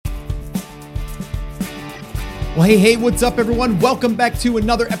Well, hey, what's up, everyone? Welcome back to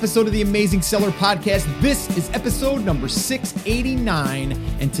another episode of the Amazing Seller Podcast. This is episode number 689,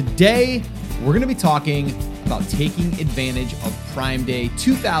 and today we're going to be talking about taking advantage of Prime Day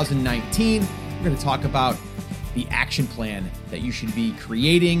 2019. We're going to talk about the action plan that you should be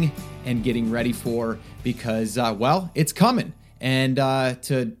creating and getting ready for because, it's coming. And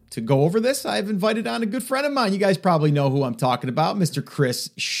to go over this, I've invited on a good friend of mine. You guys probably know who I'm talking about, Mr. Chris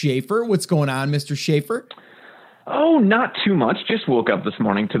Schaefer. What's going on, Mr. Schaefer? Oh, not too much. Just woke up this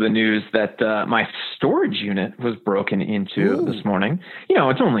morning to the news that my storage unit was broken into this morning. You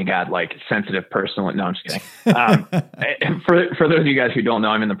know, it's only got like sensitive personal. No, I'm just kidding. For those of you guys who don't know,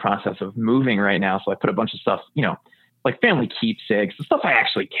 I'm in the process of moving right now. So I put a bunch of stuff, like family keepsakes, the stuff I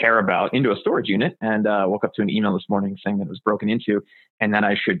actually care about, into a storage unit, and woke up to an email this morning saying that it was broken into and that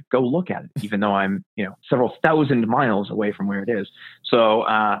I should go look at it, even though I'm, several thousand miles away from where it is. So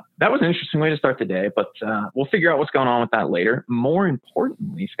that was an interesting way to start the day, but we'll figure out what's going on with that later. More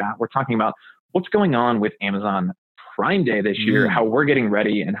importantly, Scott, we're talking about what's going on with Amazon Prime Day this year, how we're getting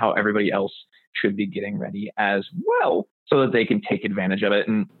ready and how everybody else should be getting ready as well so that they can take advantage of it.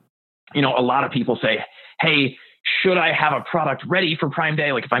 And, a lot of people say, hey, should I have a product ready for Prime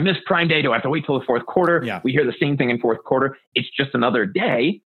Day? Like if I miss Prime Day, do I have to wait till the fourth quarter? Yeah. We hear the same thing in fourth quarter. It's just another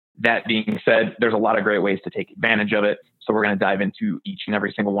day. That being said, there's a lot of great ways to take advantage of it. So we're going to dive into each and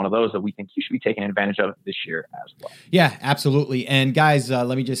every single one of those that we think you should be taking advantage of this year as well. Yeah, absolutely. And guys,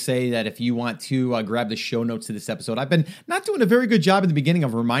 let me just say that if you want to grab the show notes to this episode, I've been not doing a very good job in the beginning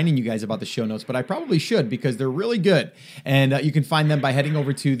of reminding you guys about the show notes, but I probably should because they're really good. And you can find them by heading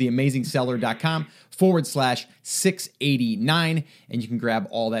over to theamazingseller.com/689, and you can grab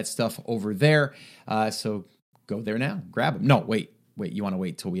all that stuff over there. So go there now, grab them. No, wait, you want to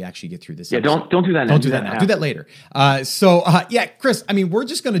wait till we actually get through this episode. Don't do that now. Don't do that now. Do that later. Chris, we're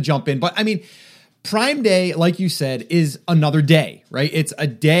just going to jump in. But, Prime Day, like you said, is another day, right? It's a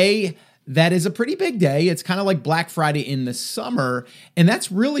day that is a pretty big day. It's kind of like Black Friday in the summer. And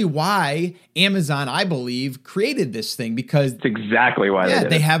that's really why Amazon, I believe, created this thing because... That's exactly why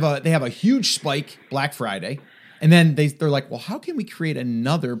they have a huge spike Black Friday. And then they're like, well, how can we create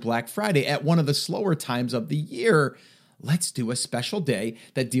another Black Friday at one of the slower times of the year? Let's do a special day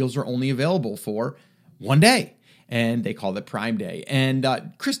that deals are only available for one day. And they call it Prime Day. And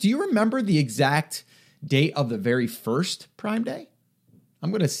Chris, do you remember the exact date of the very first Prime Day?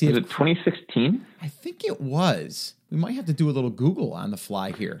 I'm going to see. Was it 2016? I think it was. We might have to do a little Google on the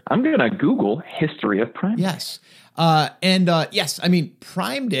fly here. I'm going to Google history of Prime Day. Yes.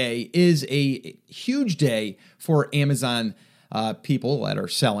 Prime Day is a huge day for Amazon people that are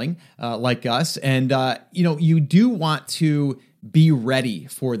selling like us. And, you do want to be ready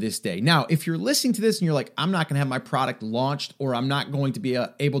for this day. Now, if you're listening to this and you're like, I'm not going to have my product launched or I'm not going to be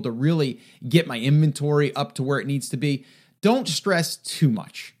able to really get my inventory up to where it needs to be, don't stress too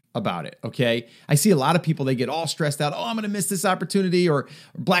much about it, okay? I see a lot of people, they get all stressed out. Oh, I'm going to miss this opportunity, or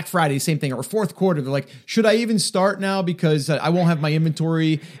Black Friday, same thing, or fourth quarter. They're like, should I even start now because I won't have my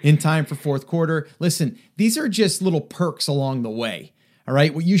inventory in time for fourth quarter? Listen, these are just little perks along the way, all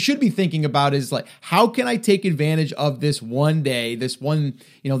right? What you should be thinking about is like, how can I take advantage of this one day, this one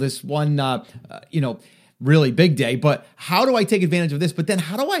really big day, but how do I take advantage of this? But then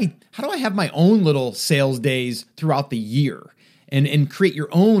how do I have my own little sales days throughout the year? And create your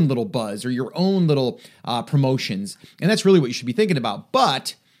own little buzz or your own little promotions. And that's really what you should be thinking about.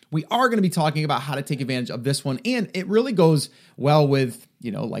 But we are going to be talking about how to take advantage of this one. And it really goes well with,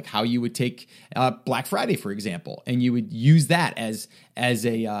 like how you would take Black Friday, for example, and you would use that as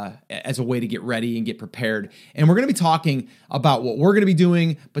a way to get ready and get prepared. And we're going to be talking about what we're going to be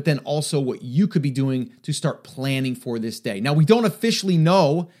doing, but then also what you could be doing to start planning for this day. Now, we don't officially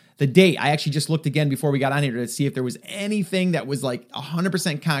know the date. I actually just looked again before we got on here to see if there was anything that was like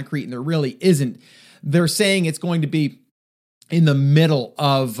 100% concrete, and there really isn't. They're saying it's going to be in the middle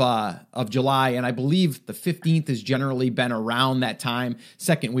of July, and I believe the 15th has generally been around that time,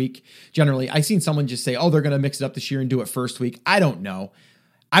 second week. Generally, I've seen someone just say, "Oh, they're going to mix it up this year and do it first week." I don't know.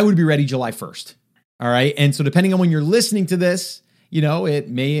 I would be ready July 1st. All right, and so depending on when you're listening to this, it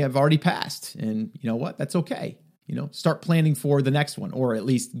may have already passed, and you know what? That's okay. Start planning for the next one, or at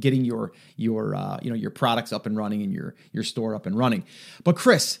least getting your products up and running and your store up and running. But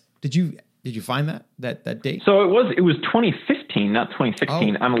Chris, did you find that date? So it was 2015, not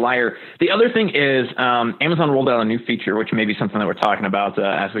 2016. Oh. I'm a liar. The other thing is Amazon rolled out a new feature, which may be something that we're talking about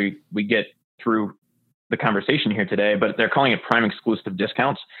as we get through the conversation here today. But they're calling it Prime exclusive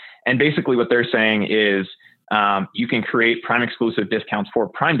discounts, and basically what they're saying is you can create Prime exclusive discounts for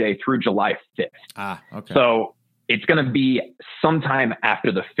Prime Day through July 5th. Okay. So it's going to be sometime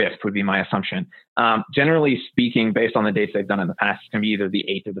after the 5th would be my assumption. Generally speaking, based on the dates they've done in the past, it's going to be either the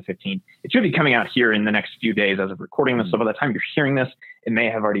 8th or the 15th. It should be coming out here in the next few days as of recording this. So by the time you're hearing this, it may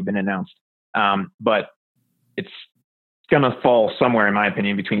have already been announced. But it's going to fall somewhere, in my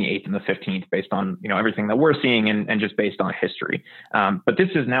opinion, between the 8th and the 15th, based on, everything that we're seeing and just based on history. But this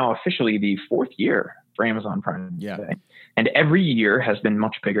is now officially the 4th year for Amazon Prime Day. And every year has been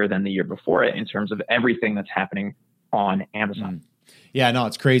much bigger than the year before it in terms of everything that's happening on Amazon. Yeah, no,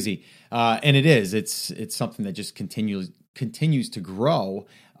 it's crazy. And it is. It's something that just continues to grow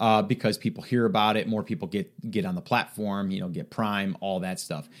because people hear about it. More people get on the platform, get Prime, all that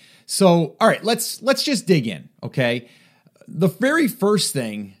stuff. So, all right, let's just dig in, okay? The very first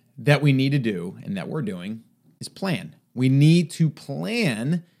thing that we need to do, and that we're doing, is plan. We need to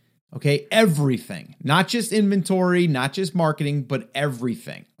plan, okay, everything, not just inventory, not just marketing, but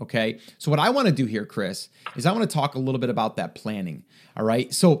everything, okay? So what I want to do here, Chris, is I want to talk a little bit about that planning, all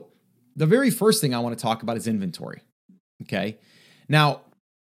right? So the very first thing I want to talk about is inventory, okay? Now,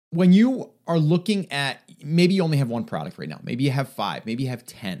 when you are looking at, maybe you only have one product right now, maybe you have 5, maybe you have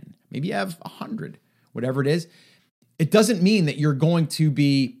 10, maybe you have 100, whatever it is, it doesn't mean that you're going to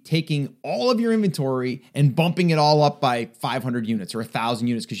be taking all of your inventory and bumping it all up by 500 units or 1,000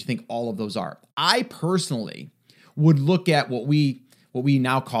 units because you think all of those are. I personally would look at what we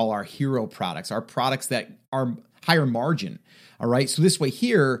now call our hero products, our products that are higher margin. All right. So this way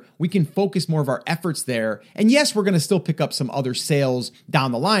here, we can focus more of our efforts there. And yes, we're going to still pick up some other sales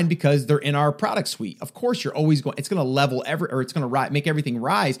down the line because they're in our product suite. Of course, you're always going, it's going to level it's going to make everything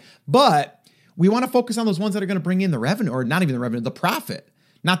rise, but we want to focus on those ones that are going to bring in the revenue, or not even the revenue, the profit,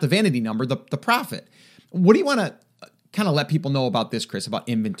 not the vanity number, the profit. What do you want to kind of let people know about this, Chris, about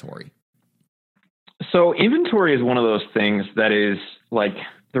inventory? So inventory is one of those things that is like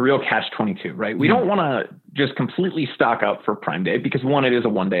the real catch-22, right? We don't want to just completely stock up for Prime Day because, one, it is a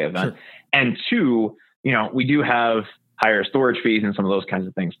one-day event. Sure. And two, we do have higher storage fees and some of those kinds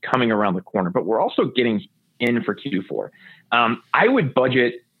of things coming around the corner, but we're also getting in for Q4. I would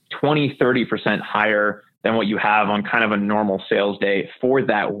budget 20-30% higher than what you have on kind of a normal sales day for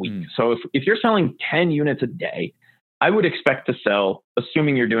that week. So if you're selling 10 units a day, I would expect to sell,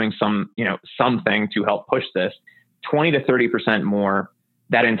 assuming you're doing something to help push this, 20 to 30% more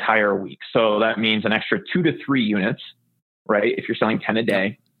that entire week. So that means an extra 2 to 3 units, right? If you're selling 10 a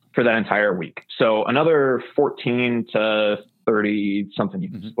day for that entire week. So another 14 to 30 something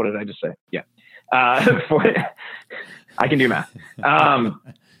units. What did I just say? Yeah. I can do math.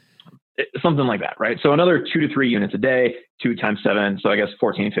 Something like that, right? So another 2 to 3 units a day, 2 times 7. So I guess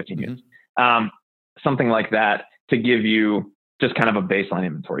 14, 15 units, something like that to give you just kind of a baseline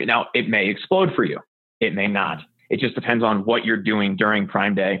inventory. Now it may explode for you. It may not. It just depends on what you're doing during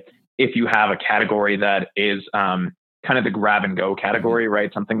Prime Day. If you have a category that is kind of the grab and go category,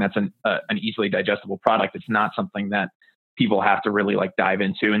 right? Something that's an easily digestible product. It's not something that people have to really dive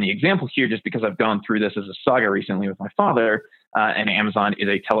into. And the example here, just because I've gone through this as a saga recently with my father and Amazon, is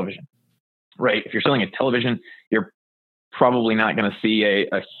a television. Right. If you're selling a television, you're probably not going to see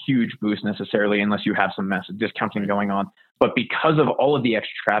a huge boost necessarily unless you have some massive discounting going on. But because of all of the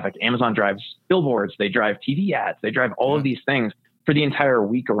extra traffic, Amazon drives billboards, they drive TV ads, they drive all of these things for the entire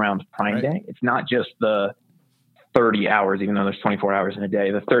week around Prime Day. It's not just the 30 hours, even though there's 24 hours in a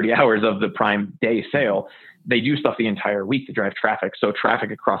day, the 30 hours of the Prime Day sale. They do stuff the entire week to drive traffic. So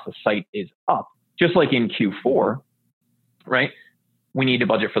traffic across the site is up, just like in Q4, right? We need to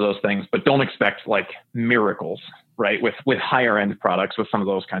budget for those things, but don't expect miracles, right? With higher end products, with some of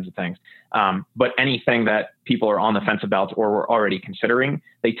those kinds of things. But anything that people are on the fence about or were already considering,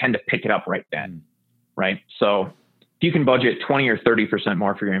 they tend to pick it up right then, right? So if you can budget 20 or 30%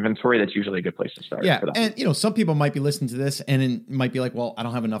 more for your inventory, that's usually a good place to start. Yeah. And some people might be listening to this and it might be like, well, I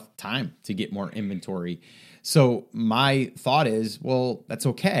don't have enough time to get more inventory. So my thought is, well, that's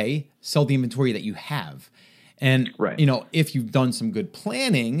okay. Sell the inventory that you have. And, if you've done some good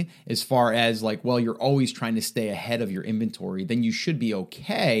planning as far as you're always trying to stay ahead of your inventory, then you should be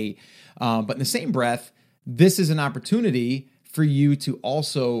okay. But in the same breath, this is an opportunity for you to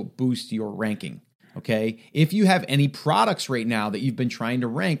also boost your ranking. Okay. If you have any products right now that you've been trying to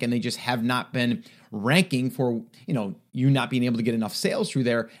rank and they just have not been ranking for, you not being able to get enough sales through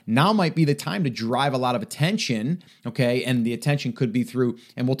there, now might be the time to drive a lot of attention. Okay. And the attention could be through,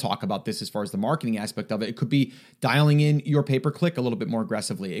 and we'll talk about this as far as the marketing aspect of it. It could be dialing in your pay-per-click a little bit more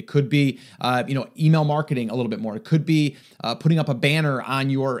aggressively. It could be, email marketing a little bit more. It could be putting up a banner on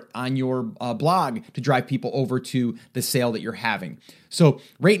your blog to drive people over to the sale that you're having. So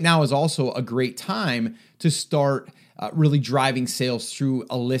right now is also a great time to start really driving sales through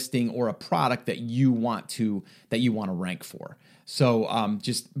a listing or a product that you want to rank for. So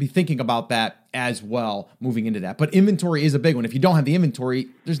just be thinking about that as well moving into that. But inventory is a big one. If you don't have the inventory,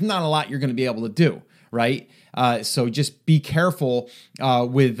 there's not a lot you're going to be able to do, right? So just be careful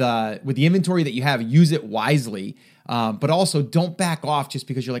with the inventory that you have. Use it wisely, but also don't back off just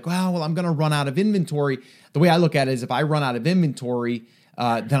because you're like, well, I'm going to run out of inventory. The way I look at it is if I run out of inventory,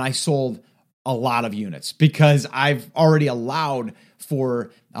 then I sold a lot of units because I've already allowed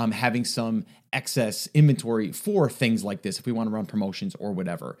for having some excess inventory for things like this if we want to run promotions or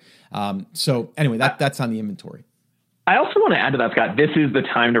whatever. So anyway, that's on the inventory. I also want to add to that, Scott, this is the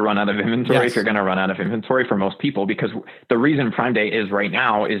time to run out of inventory Yes. if you're going to run out of inventory for most people, because the reason Prime Day is right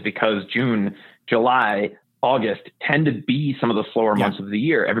now is because June, July, August tend to be some of the slower months of the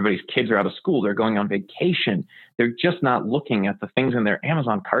year. Everybody's kids are out of school. They're going on vacation. They're just not looking at the things in their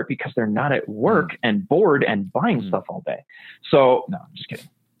Amazon cart because they're not at work and bored and buying stuff all day. So no, I'm just kidding.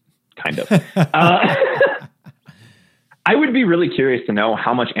 Kind of. I would be really curious to know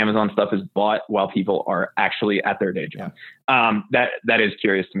how much Amazon stuff is bought while people are actually at their day job. That is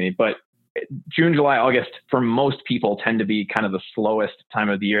curious to me. But June, July, August, for most people tend to be kind of the slowest time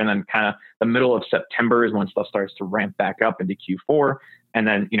of the year. And then kind of the middle of September is when stuff starts to ramp back up into Q4. And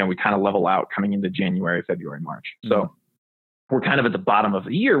then, we kind of level out coming into January, February, March. So we're kind of at the bottom of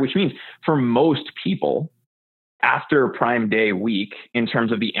the year, which means for most people after Prime Day week, in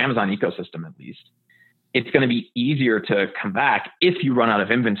terms of the Amazon ecosystem, at least, it's going to be easier to come back if you run out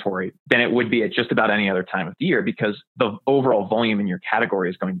of inventory than it would be at just about any other time of the year, because the overall volume in your category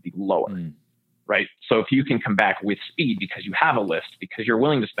is going to be lower, right? So if you can come back with speed because you have a list, because you're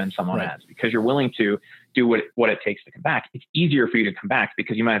willing to spend some on ads, because you're willing to do what it takes to come back, it's easier for you to come back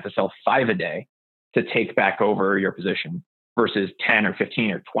because you might have to sell 5 a day to take back over your position versus 10 or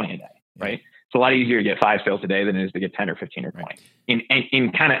 15 or 20 a day, right? It's a lot easier to get 5 sales a day than it is to get 10 or 15 or 20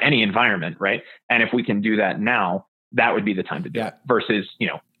 in kind of any environment, right? And if we can do that now, that would be the time to do it versus,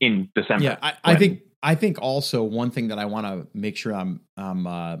 in December. Yeah, I think also one thing that I want to make sure I'm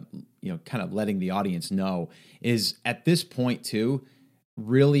kind of letting the audience know is at this point too,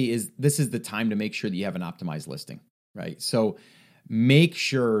 this is the time to make sure that you have an optimized listing, right? So make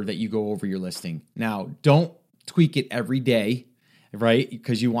sure that you go over your listing. Now, don't tweak it every day, right?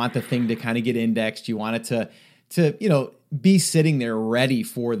 Because you want the thing to kind of get indexed. You want it to be sitting there ready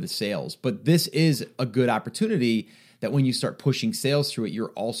for the sales. But this is a good opportunity that when you start pushing sales through it,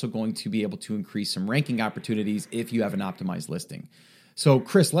 you're also going to be able to increase some ranking opportunities if you have an optimized listing. So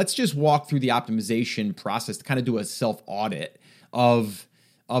Chris, let's just walk through the optimization process to kind of do a self-audit of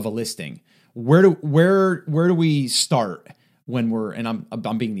a listing. Where do we start? When we're, and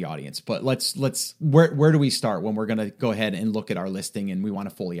I'm being the audience, but where do we start when we're going to go ahead and look at our listing and we want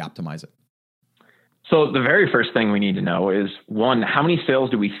to fully optimize it? So the very first thing we need to know is, one, how many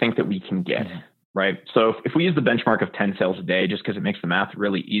sales do we think that we can get, right? So if we use the benchmark of 10 sales a day, just because it makes the math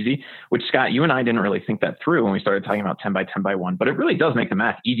really easy, which Scott, you and I didn't really think that through when we started talking about 10 by 10 by 1, but it really does make the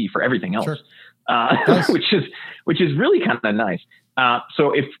math easy for everything else, which is really kind of nice.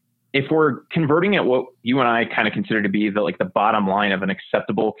 So if we're converting at what you and I kind of consider to be the bottom line of an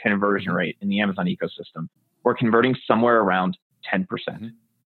acceptable conversion rate in the Amazon ecosystem, we're converting somewhere around 10%,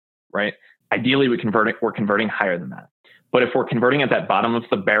 right? Ideally, we're converting higher than that. But if we're converting at that bottom of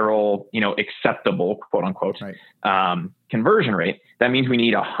the barrel, acceptable, quote unquote, conversion rate, that means we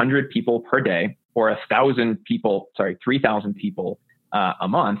need 100 people per day or 3,000 people a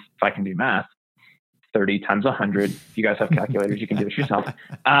month. If I can do math. 30 times 100. If you guys have calculators, you can do this yourself.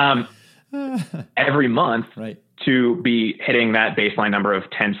 Every month to be hitting that baseline number of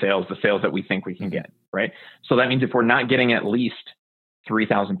 10 sales, the sales that we think we can get, right? So that means if we're not getting at least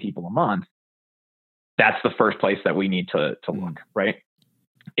 3,000 people a month, that's the first place that we need to look, right?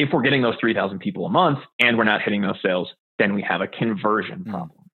 If we're getting those 3,000 people a month and we're not hitting those sales, then we have a conversion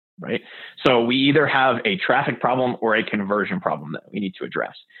problem. Right. So we either have a traffic problem or a conversion problem that we need to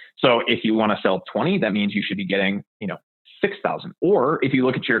address. So if you want to sell 20, that means you should be getting, 6,000. Or if you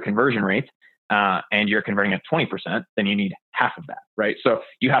look at your conversion rate and you're converting at 20%, then you need half of that. Right. So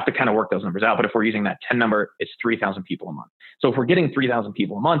you have to kind of work those numbers out. But if we're using that 10 number, it's 3,000 people a month. So if we're getting 3,000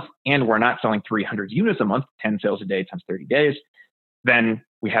 people a month and we're not selling 300 units a month, 10 sales a day times 30 days, then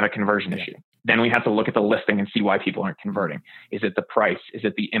we have a conversion issue. Then we have to look at the listing and see why people aren't converting. Is it the price? Is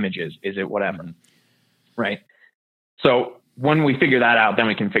it the images? Is it whatever? Right. So when we figure that out, then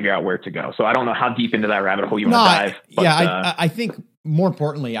we can figure out where to go. So I don't know how deep into that rabbit hole you want to dive. But, I think more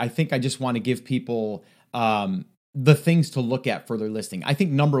importantly, I just want to give people the things to look at for their listing. I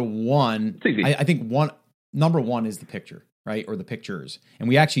think number one, number one is the picture. right? Or the pictures. And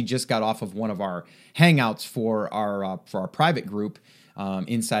we actually just got off of one of our hangouts for our private group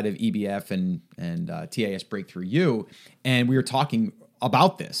inside of EBF and TAS Breakthrough U. And we were talking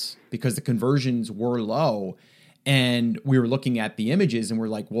about this because the conversions were low. And we were looking at the images and we're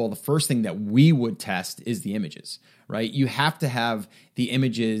like, well, the first thing that we would test is the images, right? You have to have the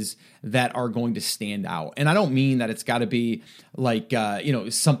images that are going to stand out. And I don't mean that it's got to be like,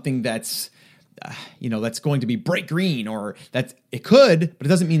 something that's, that's going to be bright green, or that it could, but it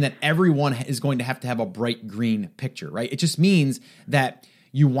doesn't mean that everyone is going to have a bright green picture, right? It just means that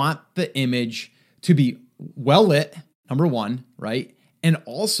you want the image to be well lit, number one, right? And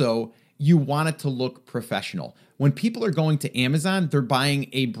also you want it to look professional. When people are going to Amazon, they're buying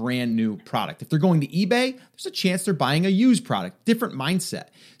a brand new product. If they're going to eBay, there's a chance they're buying a used product, different mindset.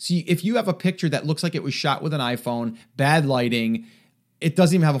 So if you have a picture that looks like it was shot with an iPhone, bad lighting, it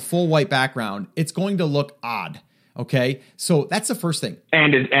doesn't even have a full white background, it's going to look odd. Okay. So that's the first thing.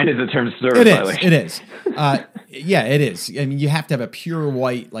 And is a term of service violation. It is. Yeah, it is. I mean, you have to have a pure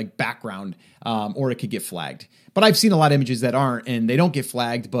white like background, or it could get flagged. But I've seen a lot of images that aren't, and they don't get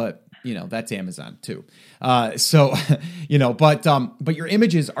flagged, but that's Amazon too. But your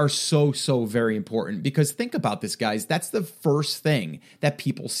images are so very important, because think about this, guys. That's the first thing that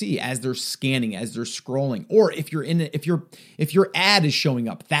people see as they're scanning, as they're scrolling, or if your ad is showing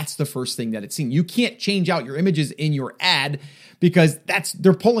up, that's the first thing that it's seeing. You can't change out your images in your ad because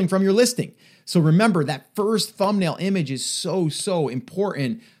they're pulling from your listing. So remember, that first thumbnail image is so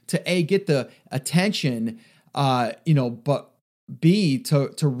important to get the attention, but B,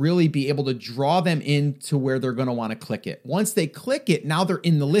 to really be able to draw them into where they're going to want to click it. Once they click it, now they're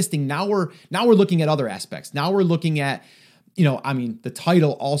in the listing. Now we're looking at other aspects. Now we're looking at, the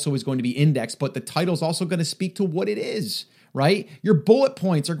title also is going to be indexed, but the title is also going to speak to what it is, right? Your bullet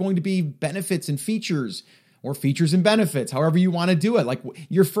points are going to be benefits and features, or features and benefits, however you want to do it. Like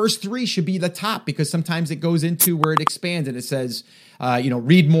your first three should be the top, because sometimes it goes into where it expands and it says,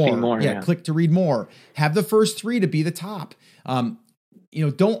 read more. Click to read more. Have the first three to be the top.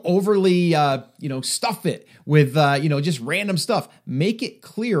 Don't overly, stuff it with, just random stuff. Make it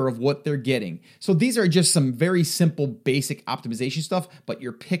clear of what they're getting. So these are just some very simple, basic optimization stuff, but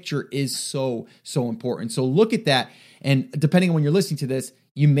your picture is so important. So look at that. And depending on when you're listening to this,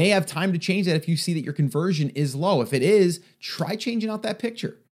 you may have time to change that if you see that your conversion is low. If it is, try changing out that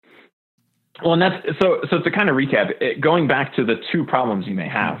picture. Well, and that's so to kind of recap, going back to the two problems you may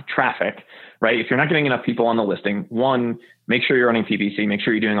have, traffic, right? If you're not getting enough people on the listing, one, make sure you're running PPC, make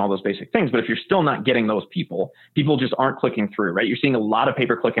sure you're doing all those basic things. But if you're still not getting those people just aren't clicking through, right? You're seeing a lot of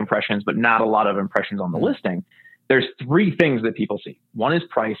pay-per-click impressions, but not a lot of impressions on the listing. There's three things that people see. One is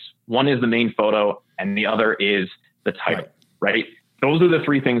price, one is the main photo, and the other is the title, right? Those are the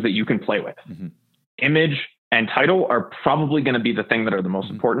three things that you can play with. Mm-hmm. Image and title are probably going to be the thing that are the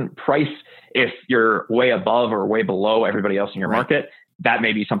most important. Price, if you're way above or way below everybody else in your market, that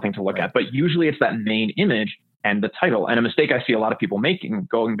may be something to look at. But usually it's that main image and the title. And a mistake I see a lot of people making,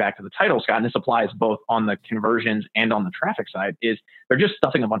 going back to the title, Scott, and this applies both on the conversions and on the traffic side, is they're just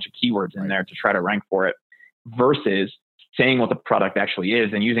stuffing a bunch of keywords in there to try to rank for it, versus saying what the product actually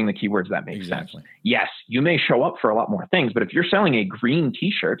is and using the keywords that make sense. Yes, you may show up for a lot more things, but if you're selling a green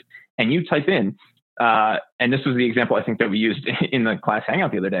t-shirt and you type in, and this was the example I think that we used in the class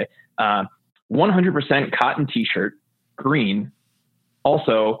hangout the other day, 100% cotton t-shirt, green,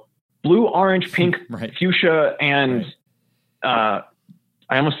 also blue, orange, pink, fuchsia, and I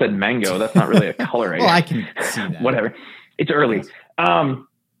almost said mango. That's not really a color. Well, I can see that. Whatever. It's early.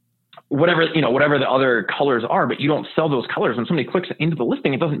 Whatever the other colors are, but you don't sell those colors. When somebody clicks into the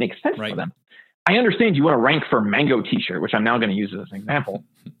listing, it doesn't make sense for them. I understand you want to rank for mango t-shirt, which I'm now going to use as an example.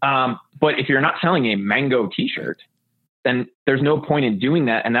 But if you're not selling a mango t-shirt, then there's no point in doing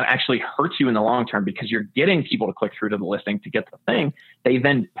that. And that actually hurts you in the long term, because you're getting people to click through to the listing to get the thing. They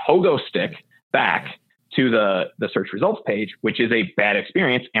then pogo stick back to the search results page, which is a bad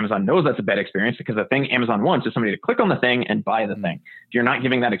experience. Amazon knows that's a bad experience, because the thing Amazon wants is somebody to click on the thing and buy the thing. If you're not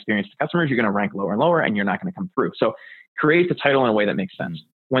giving that experience to customers, you're going to rank lower and lower, and you're not going to come through. So create the title in a way that makes sense.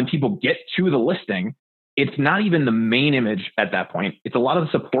 When people get to the listing, it's not even the main image at that point. It's a lot of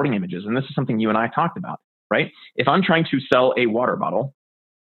the supporting images. And this is something you and I talked about, right? If I'm trying to sell a water bottle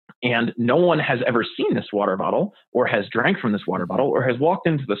and no one has ever seen this water bottle, or has drank from this water bottle, or has walked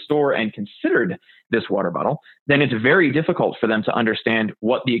into the store and considered this water bottle, then it's very difficult for them to understand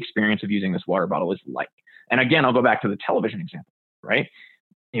what the experience of using this water bottle is like. And again, I'll go back to the television example, right?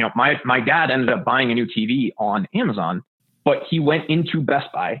 My dad ended up buying a new TV on Amazon, but he went into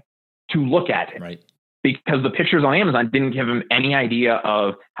Best Buy to look at it. because the pictures on Amazon didn't give him any idea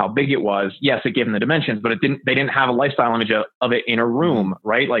of how big it was. Yes, it gave him the dimensions, but they didn't have a lifestyle image of it in a room,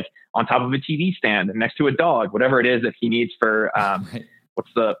 right? Like on top of a TV stand and next to a dog, whatever it is that he needs for, Right. what's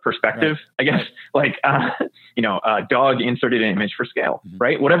the perspective, I guess, like, a dog inserted an image for scale,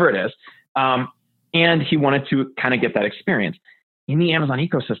 right? Whatever it is. And he wanted to kind of get that experience. In the Amazon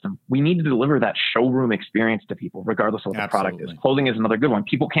ecosystem, we need to deliver that showroom experience to people, regardless of what the product is. Clothing is another good one.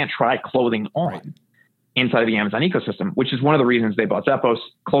 People can't try clothing on inside of the Amazon ecosystem, which is one of the reasons they bought Zappos.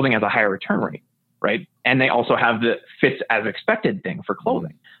 Clothing has a higher return rate, right? And they also have the fits as expected thing for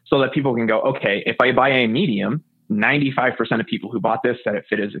clothing, so that people can go, okay, if I buy a medium, 95% of people who bought this said it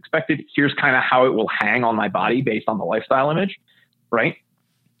fit as expected. Here's kind of how it will hang on my body based on the lifestyle image, right?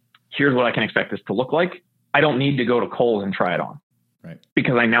 Here's what I can expect this to look like. I don't need to go to Kohl's and try it on. Right.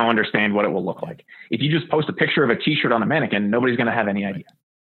 Because I now understand what it will look like. If you just post a picture of a t-shirt on a mannequin, nobody's going to have any idea.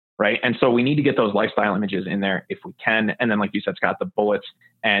 Right. And so we need to get those lifestyle images in there if we can. And then, like you said, Scott, the bullets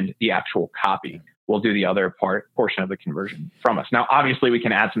and the actual copy will do the other portion of the conversion from us. Now, obviously, we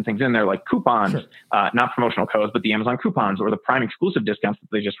can add some things in there like coupons, not promotional codes, but the Amazon coupons or the Prime exclusive discounts that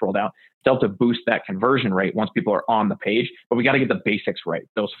they just rolled out to help to boost that conversion rate once people are on the page. But we got to get the basics right.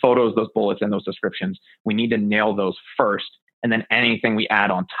 Those photos, those bullets, and those descriptions, we need to nail those first. And then anything we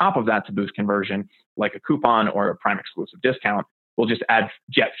add on top of that to boost conversion, like a coupon or a Prime exclusive discount, we'll just add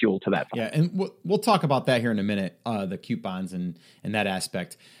jet fuel to that. Yeah, and we'll talk about that here in a minute, the coupons and that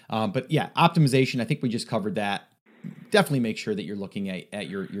aspect. But yeah, optimization, I think we just covered that. Definitely make sure that you're looking at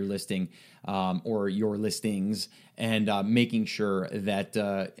your listing or your listings and making sure that,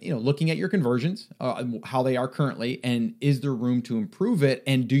 looking at your conversions, how they are currently, and is there room to improve it?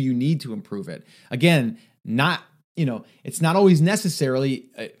 And do you need to improve it? Again, it's not always necessary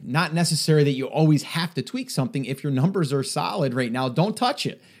that you always have to tweak something. If your numbers are solid right now, don't touch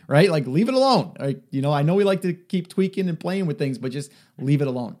it, right? Like leave it alone. Like, I know we like to keep tweaking and playing with things, but just leave it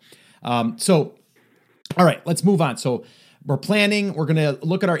alone. So, all right, let's move on. So we're planning, we're going to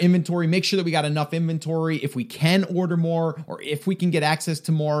look at our inventory, make sure that we got enough inventory. If we can order more, or if we can get access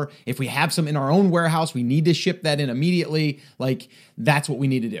to more, if we have some in our own warehouse, we need to ship that in immediately. Like that's what we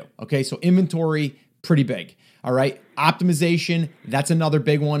need to do. Okay. So inventory, pretty big. All right. Optimization, that's another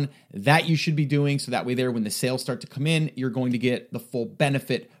big one that you should be doing. So that way there, when the sales start to come in, you're going to get the full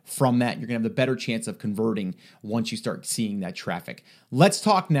benefit from that. You're going to have the better chance of converting once you start seeing that traffic. Let's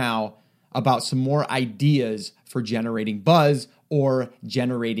talk now about some more ideas for generating buzz or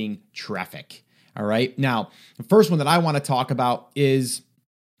generating traffic. All right. Now, the first one that I want to talk about is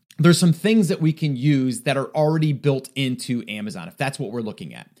there's some things that we can use that are already built into Amazon, if that's what we're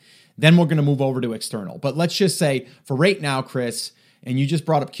looking at. Then we're going to move over to external. But let's just say for right now, Chris, and you just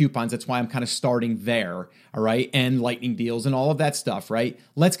brought up coupons. That's why I'm kind of starting there. All right. And lightning deals and all of that stuff. Right.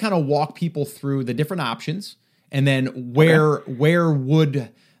 Let's kind of walk people through the different options. And then where would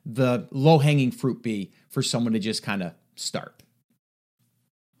the low hanging fruit be for someone to just kind of start?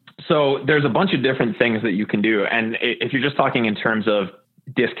 So there's a bunch of different things that you can do. And if you're just talking in terms of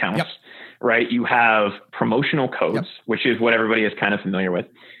discounts, right? You have promotional codes, which is what everybody is kind of familiar with.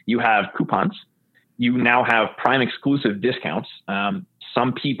 You have coupons. You now have Prime exclusive discounts.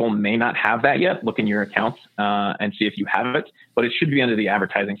 Some people may not have that yet. Look in your accounts and see if you have it, but it should be under the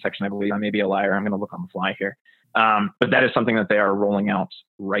advertising section, I believe. I may be a liar. I'm going to look on the fly here. But that is something that they are rolling out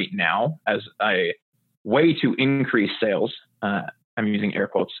right now as a way to increase sales. I'm using air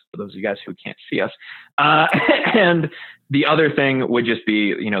quotes for those of you guys who can't see us. And the other thing would just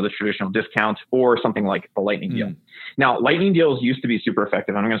be, the traditional discount or something like the lightning deal. Now, lightning deals used to be super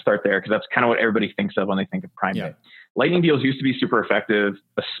effective. I'm going to start there because that's kind of what everybody thinks of when they think of Prime Day. Lightning deals used to be super effective,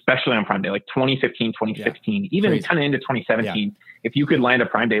 especially on Prime Day, like 2015, 2016, even kind of into 2017. If you could land a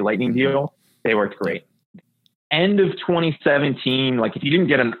Prime Day lightning deal, they worked great. End of 2017, like if you didn't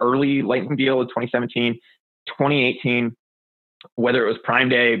get an early lightning deal in 2017, 2018, whether it was Prime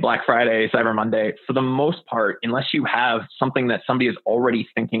Day, Black Friday, Cyber Monday, for the most part, unless you have something that somebody is already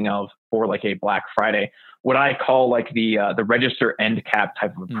thinking of for like a Black Friday, what I call like the register end cap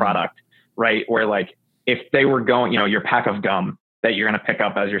type of a product, right? Where like if they were going, your pack of gum that you're going to pick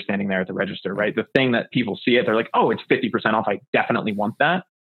up as you're standing there at the register, right? The thing that people see it, they're like, oh, it's 50% off. I definitely want that.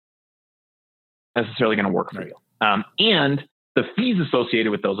 Necessarily going to work for you. And the fees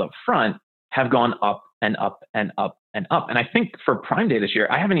associated with those up front have gone up and up and up and up. And I think for Prime Day this year,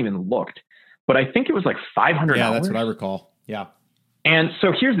 I haven't even looked, but I think it was like $500. Yeah, that's what I recall. Yeah. And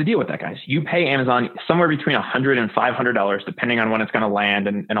so here's the deal with that, guys. You pay Amazon somewhere between $100 and $500, depending on when it's going to land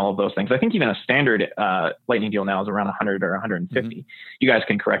and all of those things. I think even a standard lightning deal now is around 100 or 150. You guys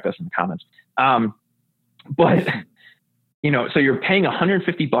can correct us in the comments. But so you're paying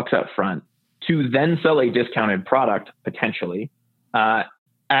 $150 up front to then sell a discounted product potentially at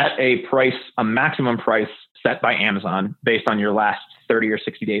a maximum price set by Amazon based on your last 30 or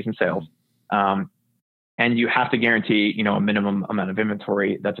 60 days in sales. And you have to guarantee, a minimum amount of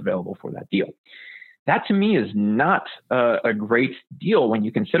inventory that's available for that deal. That to me is not a great deal when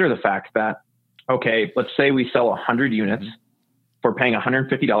you consider the fact that, okay, let's say we sell 100 units for paying $150.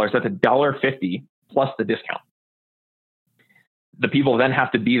 That's $1.50 plus the discount. The people then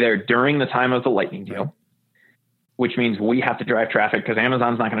have to be there during the time of the lightning deal, which means we have to drive traffic because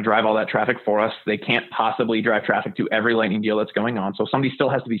Amazon's not going to drive all that traffic for us. They can't possibly drive traffic to every lightning deal that's going on. So somebody still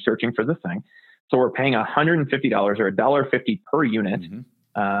has to be searching for the thing. So we're paying $150 or $1.50 per unit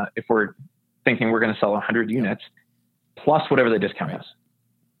if we're thinking we're going to sell 100 units plus whatever the discount is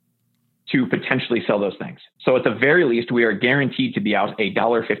to potentially sell those things. So at the very least, we are guaranteed to be out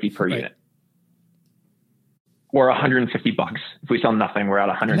 $1.50 per unit. Or $150. If we sell nothing, we're out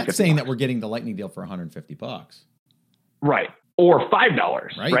 $150. I'm not saying that we're getting the lightning deal for $150. Right. Or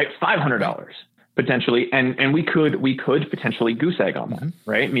 $5, right? $500 potentially. And we could potentially goose egg on that,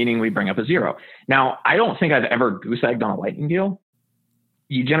 right? Meaning we bring up a zero. Now, I don't think I've ever goose egged on a lightning deal.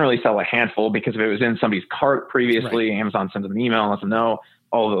 You generally sell a handful because if it was in somebody's cart previously, Amazon sends them an email and lets them know,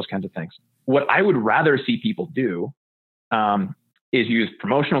 all of those kinds of things. What I would rather see people do is use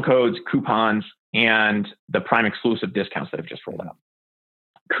promotional codes, coupons, and the Prime exclusive discounts that have just rolled out.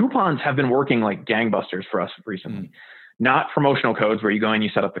 Coupons have been working like gangbusters for us recently. Not promotional codes where you go and you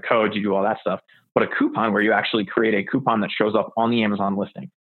set up the codes, you do all that stuff, but a coupon where you actually create a coupon that shows up on the Amazon listing.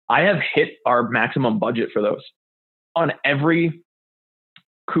 I have hit our maximum budget for those on every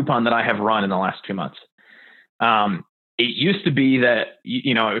coupon that I have run in the last 2 months. It used to be that,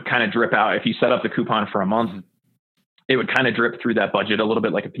 it would kind of drip out. If you set up the coupon for a month, it would kind of drip through that budget a little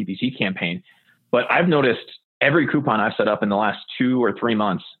bit like a PPC campaign. But I've noticed every coupon I've set up in the last 2 or 3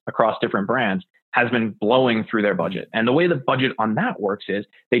 months across different brands has been blowing through their budget. And the way the budget on that works is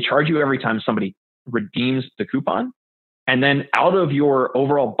they charge you every time somebody redeems the coupon. And then out of your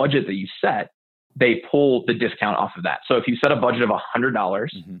overall budget that you set, they pull the discount off of that. So if you set a budget of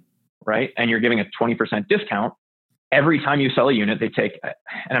 $100, right, and you're giving a 20% discount, every time you sell a unit, they take,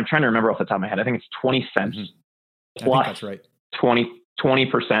 and I'm trying to remember off the top of my head, I think it's 20 cents plus that's right.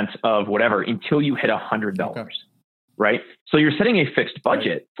 20% of whatever until you hit $100, right? So you're setting a fixed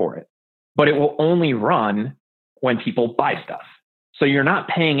budget for it, but it will only run when people buy stuff. So you're not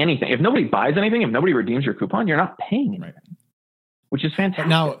paying anything. If nobody buys anything, if nobody redeems your coupon, you're not paying anything, which is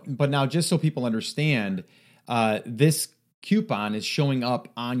fantastic. But now, just so people understand, this coupon is showing up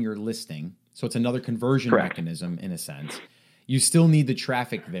on your listing. So it's another conversion mechanism in a sense. You still need the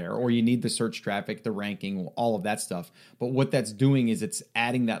traffic there, or you need the search traffic, the ranking, all of that stuff. But what that's doing is it's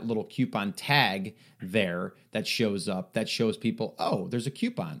adding that little coupon tag there that shows up, that shows people, oh, there's a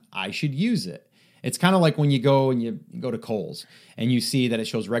coupon. I should use it. It's kind of like when you go to Kohl's and you see that it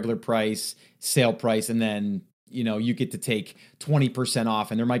shows regular price, sale price, and then you get to take 20%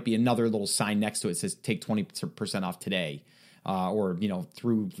 off, and there might be another little sign next to it that says take 20% off today. Or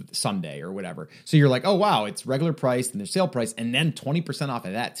through Sunday or whatever. So you're like, oh wow, it's regular price and there's sale price and then 20% off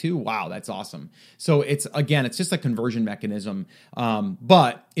of that too. Wow, that's awesome. So it's just a conversion mechanism,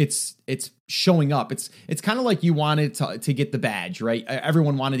 but it's showing up. It's kind of like you wanted to get the badge, right?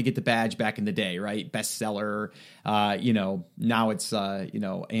 Everyone wanted to get the badge back in the day, right? Bestseller. Now it's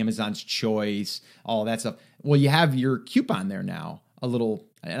Amazon's Choice, all that stuff. Well, you have your coupon there now, a little.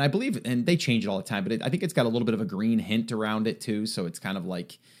 And I believe, and they change it all the time, but I think it's got a little bit of a green hint around it too. So it's kind of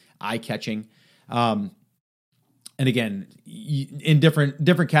like eye-catching. And again, in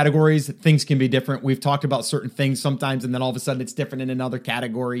different categories, things can be different. We've talked about certain things sometimes, and then all of a sudden it's different in another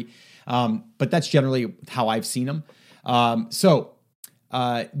category. But that's generally how I've seen them. So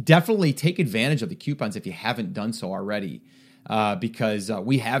definitely take advantage of the coupons if you haven't done so already, because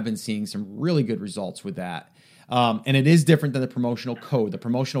we have been seeing some really good results with that. And it is different than the promotional code. The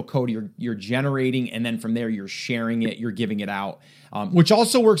promotional code you're generating, and then from there you're sharing it, you're giving it out, which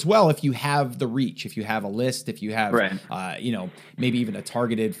also works well if you have the reach, if you have a list, if you have, maybe even a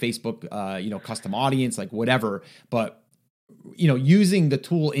targeted Facebook, custom audience, like whatever. But using the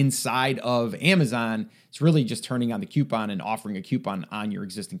tool inside of Amazon, it's really just turning on the coupon and offering a coupon on your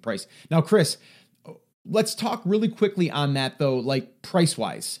existing price. Now, Chris, let's talk really quickly on that though, like price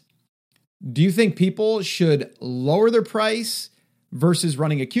wise. Do you think people should lower their price versus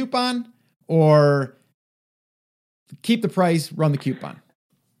running a coupon, or keep the price, run the coupon?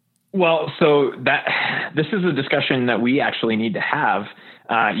 Well, so this is a discussion that we actually need to have,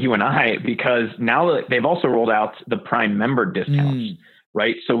 you and I, because now that they've also rolled out the Prime member discounts,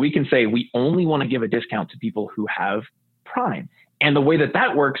 right? So we can say we only want to give a discount to people who have Prime. And the way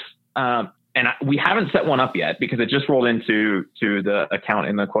that works, we haven't set one up yet because it just rolled into the account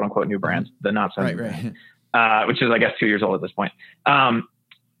in the quote unquote new brand, the not so new brand, which is, I guess, 2 years old at this point.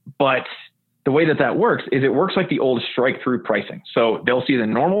 But the way that works is it works like the old strike through pricing. So they'll see the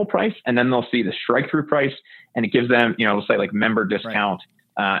normal price and then they'll see the strike through price, and it gives them, we'll say like member discount,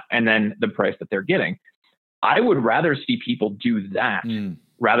 and then the price that they're getting. I would rather see people do that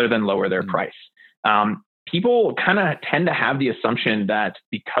rather than lower their price. People kind of tend to have the assumption that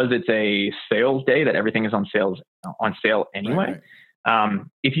because it's a sales day that everything is on sale anyway.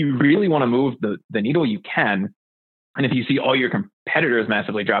 If you really want to move the needle, you can. And if you see all your competitors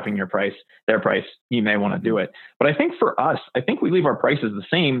massively dropping their price, you may want to do it. But I think for us, we leave our prices the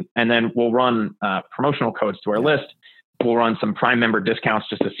same, and then we'll run promotional codes to our list. We'll run some Prime member discounts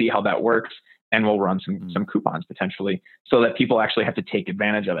just to see how that works. And we'll run some coupons potentially so that people actually have to take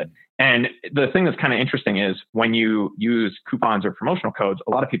advantage of it. And the thing that's kind of interesting is when you use coupons or promotional codes,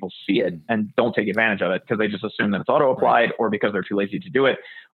 a lot of people see it and don't take advantage of it because they just assume that it's auto applied or because they're too lazy to do it.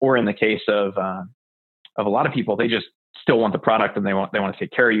 Or in the case of a lot of people, they just still want the product and they want to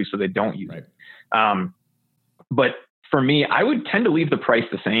take care of you, so they don't use it. But for me, I would tend to leave the price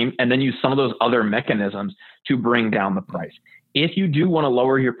the same and then use some of those other mechanisms to bring down the price. If you do want to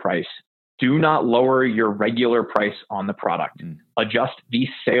lower your price, do not lower your regular price on the product. Adjust the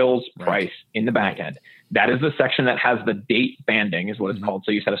sales price in the back end. That is the section that has the date banding, is what it's called.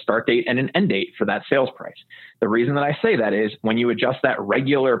 So you set a start date and an end date for that sales price. The reason that I say that is when you adjust that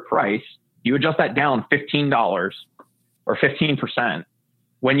regular price, you adjust that down $15 or 15%.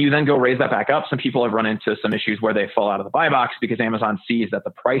 When you then go raise that back up, some people have run into some issues where they fall out of the buy box because Amazon sees that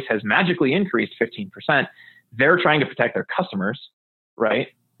the price has magically increased 15%. They're trying to protect their customers, right?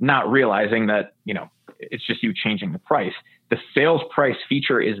 Not realizing that, it's just you changing the price. The sales price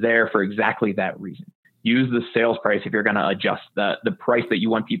feature is there for exactly that reason. Use the sales price if you're going to adjust the price that you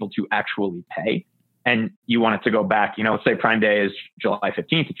want people to actually pay. And you want it to go back, let's say Prime Day is July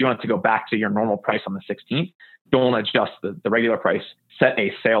 15th. If you want it to go back to your normal price on the 16th, don't adjust the regular price. Set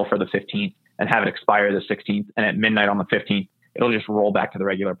a sale for the 15th and have it expire the 16th. And at midnight on the 15th, it'll just roll back to the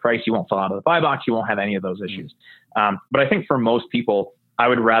regular price. You won't fall out of the buy box. You won't have any of those issues. But I think for most people, I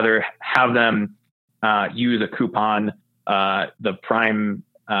would rather have them use a coupon, the Prime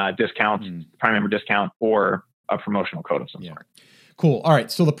discount, Prime member discount, or a promotional code of some sort. Cool. All right.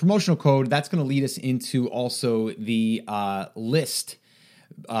 So the promotional code, that's going to lead us into also the list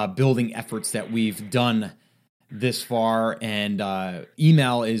building efforts that we've done this far. And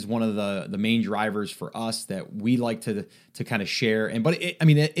email is one of the main drivers for us that we like to kind of share.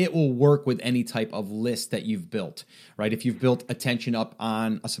 It will work with any type of list that you've built, right? If you've built attention up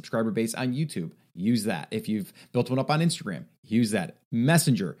on a subscriber base on YouTube, use that. If you've built one up on Instagram, use that.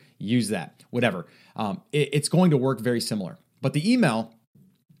 Messenger, use that. Whatever. It's going to work very similar. But the email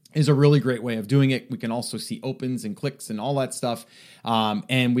is a really great way of doing it. We can also see opens and clicks and all that stuff.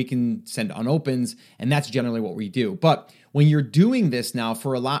 And we can send unopens, and that's generally what we do. But when you're doing this now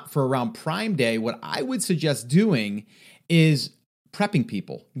for around Prime Day, what I would suggest doing is prepping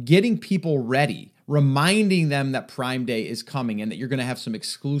people, getting people ready, reminding them that Prime Day is coming and that you're going to have some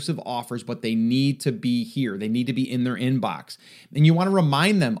exclusive offers, but they need to be here. They need to be in their inbox. And you want to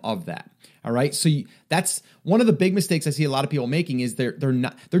remind them of that. All right. So that's one of the big mistakes I see a lot of people making is they're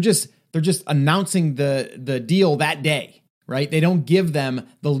just announcing the deal that day, right? They don't give them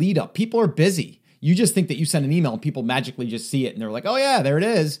the lead up. People are busy. You just think that you send an email and people magically just see it and they're like, oh yeah, there it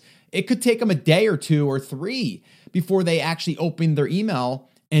is. It could take them a day or 2 or 3 before they actually open their email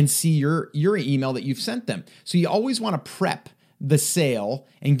and see your email that you've sent them. So you always want to prep the sale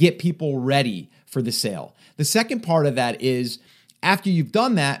and get people ready for the sale. The second part of that is after you've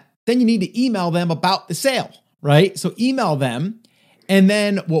done that, then you need to email them about the sale, right? So email them. And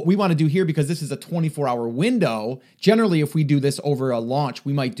then what we want to do here, because this is a 24-hour window, generally if we do this over a launch,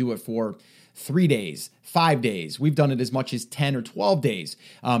 we might do it for 3 days, 5 days. We've done it as much as 10 or 12 days.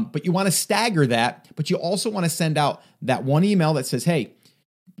 But you want to stagger that, but you also want to send out that one email that says, hey,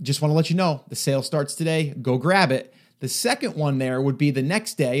 just want to let you know the sale starts today, go grab it. The second one there would be the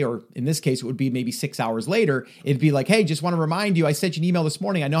next day, or in this case, it would be maybe 6 hours later. It'd be like, hey, just want to remind you, I sent you an email this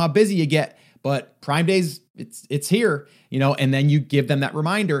morning. I know how busy you get, but Prime Days, it's here, and then you give them that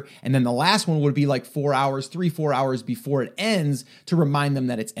reminder. And then the last one would be like 4 hours, 4 hours before it ends to remind them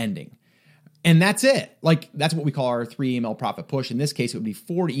that it's ending. And that's it. Like that's what we call our 3 email profit push. In this case, it would be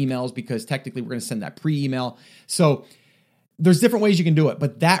 4 emails because technically we're going to send that pre-email. So there's different ways you can do it,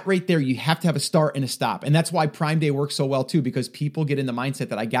 but that right there, you have to have a start and a stop. And that's why Prime Day works so well too, because people get in the mindset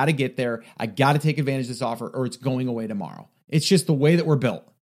that I got to get there, I got to take advantage of this offer, or it's going away tomorrow. It's just the way that we're built.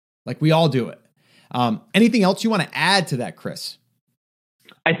 Like we all do it. Anything else you want to add to that, Chris?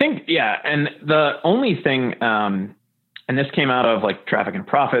 I think, yeah. And the only thing, and this came out of like Traffic and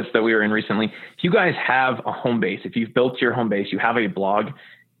Profits that we were in recently. If you guys have a home base, if you've built your home base, you have a blog,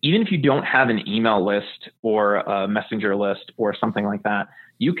 even if you don't have an email list or a messenger list or something like that,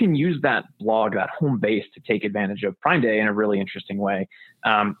 you can use that blog, that home base, to take advantage of Prime Day in a really interesting way.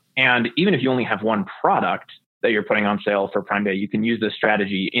 And even if you only have one product that you're putting on sale for Prime Day, you can use this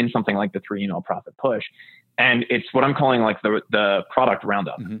strategy in something like the 3 email profit push. And it's what I'm calling like the product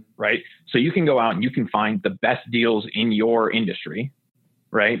roundup, right? So you can go out and you can find the best deals in your industry,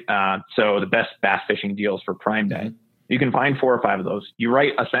 right? So the best bass fishing deals for Prime Day. You can find 4 or 5 of those. You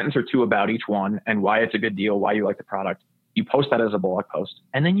write a sentence or 2 about each one and why it's a good deal, why you like the product. You post that as a blog post,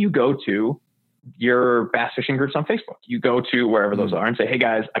 and then you go to your bass fishing groups on Facebook. You go to wherever those are and say, hey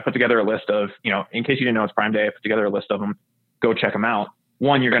guys, I put together a list of, in case you didn't know it's Prime Day, I put together a list of them. Go check them out.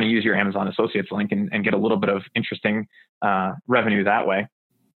 One, you're going to use your Amazon Associates link and get a little bit of interesting revenue that way.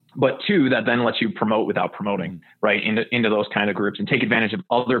 But 2, that then lets you promote without promoting, right? Into those kind of groups and take advantage of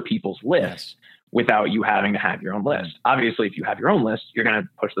other people's lists without you having to have your own list. Obviously, if you have your own list, you're going to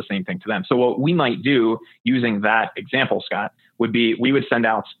push the same thing to them. So what we might do using that example, Scott, would be we would send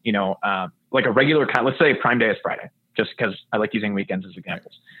out, like a regular, let's say Prime Day is Friday, just because I like using weekends as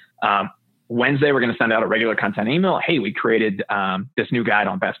examples. Wednesday, we're going to send out a regular content email. Hey, we created this new guide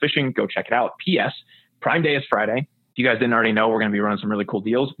on bass fishing. Go check it out. P.S. Prime Day is Friday. If you guys didn't already know, we're going to be running some really cool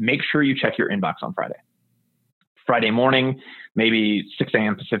deals. Make sure you check your inbox on Friday. Friday morning, maybe 6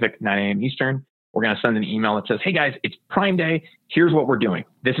 a.m. Pacific, 9 a.m. Eastern. We're going to send an email that says, hey guys, it's Prime Day. Here's what we're doing.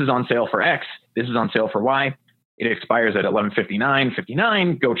 This is on sale for X. This is on sale for Y. It expires at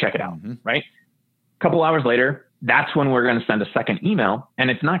 11:59. Go check it out, right? A couple hours later, that's when we're going to send a second email. And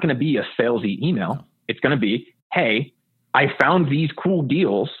it's not going to be a salesy email. No. It's going to be, hey, I found these cool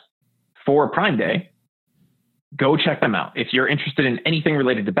deals for Prime Day. Go check them out. If you're interested in anything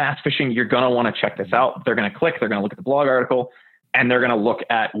related to bass fishing, you're going to want to check this out. They're going to click. They're going to look at the blog article. And they're going to look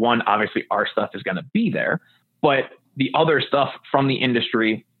at one, obviously our stuff is going to be there, but the other stuff from the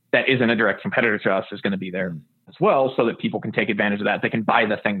industry that isn't a direct competitor to us is going to be there as well, so that people can take advantage of that. They can buy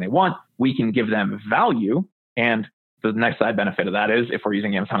the thing they want. We can give them value. And the next side benefit of that is if we're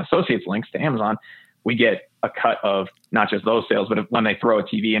using Amazon Associates links to Amazon, we get a cut of not just those sales, but when they throw a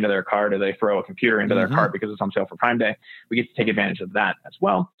TV into their cart or they throw a computer into their cart because it's on sale for Prime Day, we get to take advantage of that as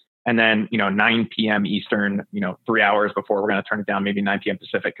well. And then, 9 p.m. Eastern, 3 hours before we're going to turn it down, maybe 9 p.m.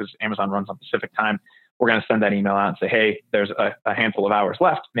 Pacific, because Amazon runs on Pacific time. We're going to send that email out and say, hey, there's a handful of hours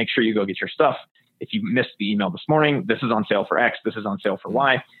left. Make sure you go get your stuff. If you missed the email this morning, this is on sale for X. This is on sale for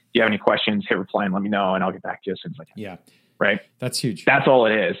Y. If you have any questions, hit reply and let me know, and I'll get back to you as soon as I can. Yeah. Right. That's huge. That's all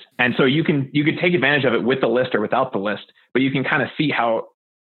it is. And so you could take advantage of it with the list or without the list, but you can kind of see how,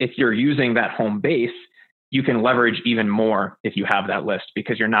 if you're using that home base, you can leverage even more if you have that list,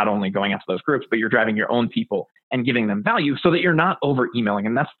 because you're not only going after those groups, but you're driving your own people and giving them value so that you're not over emailing.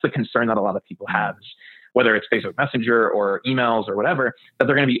 And that's the concern that a lot of people have, whether it's Facebook Messenger or emails or whatever, that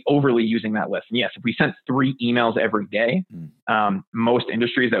they're going to be overly using that list. And yes, if we sent 3 emails every day, most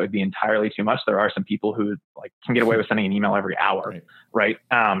industries, that would be entirely too much. There are some people who can get away with sending an email every hour, right?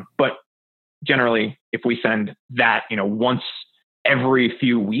 But generally, if we send that, once every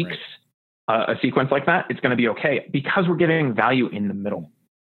few weeks, a sequence like that, it's going to be okay, because we're giving value in the middle,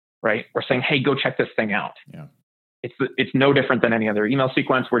 right? We're saying, hey, go check this thing out. Yeah. It's no different than any other email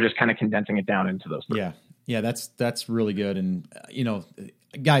sequence. We're just kind of condensing it down into those 3. Yeah. That's really good. And,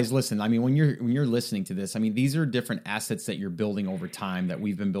 guys, listen, I mean, when you're listening to this, I mean, these are different assets that you're building over time, that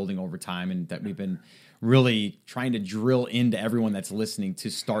we've been building over time, and that we've been really trying to drill into everyone that's listening to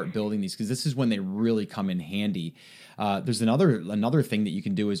start building these, because this is when they really come in handy. There's another thing that you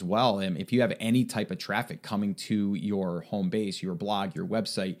can do as well. If you have any type of traffic coming to your home base, your blog, your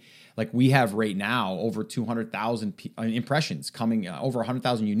website, like we have right now, over 200,000 impressions coming, over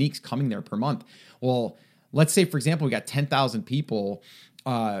 100,000 uniques coming there per month. Well, let's say, for example, we got 10,000 people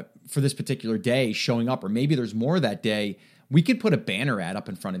for this particular day showing up, or maybe there's more that day. We could put a banner ad up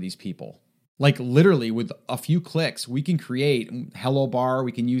in front of these people. Like literally with a few clicks, we can create Hello Bar.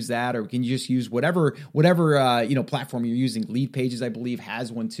 We can use that, or we can just use whatever platform you're using. Lead Pages, I believe,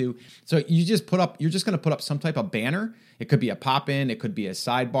 has one too. So you're just going to put up some type of banner. It could be a pop-in, it could be a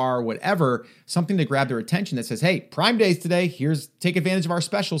sidebar, whatever, something to grab their attention that says, hey, Prime Days today. Take advantage of our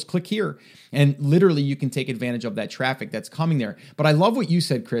specials. Click here. And literally you can take advantage of that traffic that's coming there. But I love what you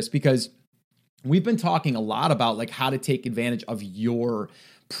said, Chris, because we've been talking a lot about how to take advantage of your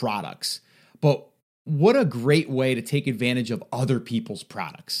products. But what a great way to take advantage of other people's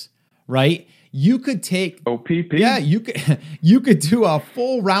products, right? You could take OPP. Yeah, you could do a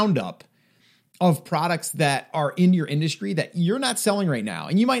full roundup of products that are in your industry that you're not selling right now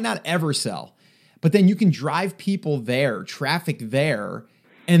and you might not ever sell. But then you can drive people there, traffic there.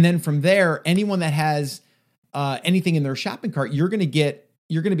 And then from there, anyone that has anything in their shopping cart, you're going to be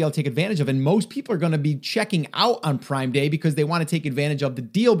able to take advantage of. And most people are going to be checking out on Prime Day because they want to take advantage of the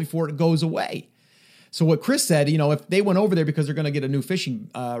deal before it goes away. So what Chris said, if they went over there because they're going to get a new fishing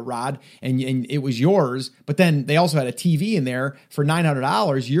rod and it was yours, but then they also had a TV in there for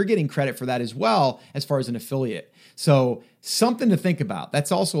 $900, you're getting credit for that as well as far as an affiliate. So something to think about. That's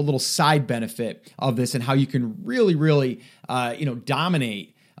also a little side benefit of this and how you can really, really,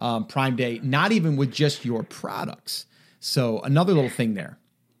 dominate Prime Day, not even with just your products. So another little thing there.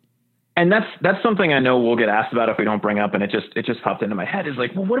 And that's something I know we'll get asked about if we don't bring up, and it just popped into my head is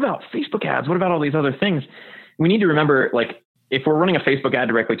like, well, what about Facebook ads? What about all these other things? We need to remember, like, if we're running a Facebook ad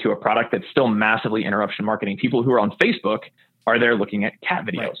directly to a product, that's still massively interruption marketing. People who are on Facebook are there looking at cat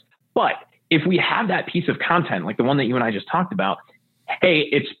videos. Right. But if we have that piece of content, like the one that you and I just talked about, hey,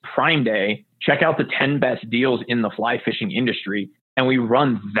 it's Prime Day, check out the 10 best deals in the fly fishing industry, and we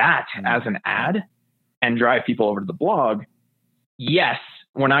run that as an ad and drive people over to the blog, yes,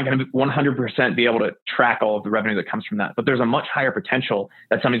 we're not going to 100% be able to track all of the revenue that comes from that. But there's a much higher potential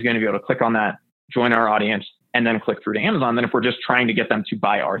that somebody's going to be able to click on that, join our audience, and then click through to Amazon than if we're just trying to get them to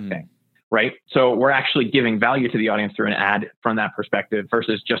buy our thing, right? So we're actually giving value to the audience through an ad from that perspective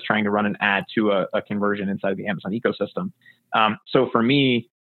versus just trying to run an ad to a conversion inside the Amazon ecosystem. So for me,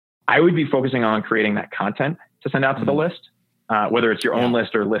 I would be focusing on creating that content to send out to the list, whether it's your own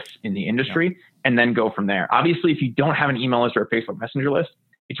list or lists in the industry, and then go from there. Obviously, if you don't have an email list or a Facebook Messenger list,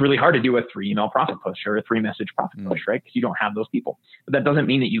 it's really hard to do a 3-email profit push or a 3-message profit push, right? Because you don't have those people. But that doesn't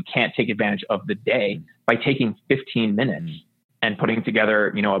mean that you can't take advantage of the day by taking 15 minutes and putting together,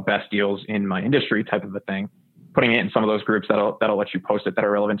 a best deals in my industry type of a thing, putting it in some of those groups that'll let you post it that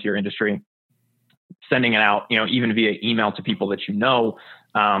are relevant to your industry, sending it out, even via email to people that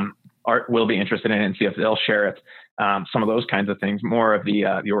will be interested in it and see if they'll share it. Some of those kinds of things, more of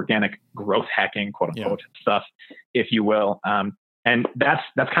the organic growth hacking, quote unquote, stuff, if you will. And that's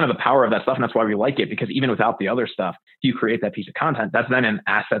kind of the power of that stuff. And that's why we like it, because even without the other stuff, you create that piece of content. That's then an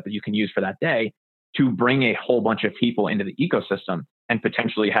asset that you can use for that day to bring a whole bunch of people into the ecosystem and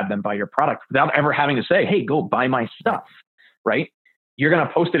potentially have them buy your product without ever having to say, hey, go buy my stuff, right? You're going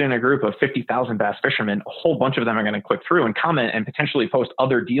to post it in a group of 50,000 bass fishermen. A whole bunch of them are going to click through and comment and potentially post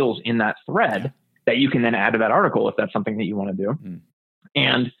other deals in that thread that you can then add to that article if that's something that you want to do.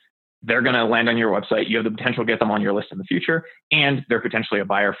 And they're going to land on your website. You have the potential to get them on your list in the future, and they're potentially a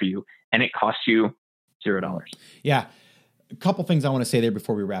buyer for you, and it costs you $0. Yeah. A couple things I want to say there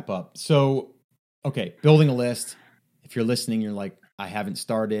before we wrap up. So, okay, building a list. If you're listening, you're like, I haven't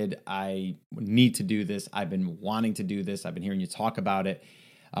started. I need to do this. I've been wanting to do this. I've been hearing you talk about it.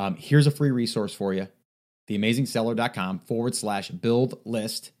 Here's a free resource for you. theamazingseller.com/build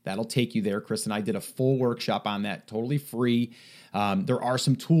list. That'll take you there. Chris and I did a full workshop on that, totally free. There are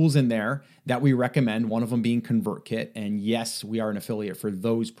some tools in there that we recommend, one of them being ConvertKit. And yes, we are an affiliate for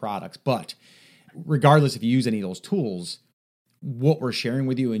those products. But regardless if you use any of those tools, what we're sharing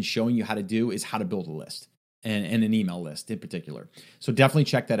with you and showing you how to do is how to build a list and an email list in particular. So definitely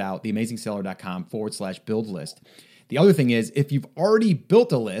check that out, theamazingseller.com/build list. The other thing is, if you've already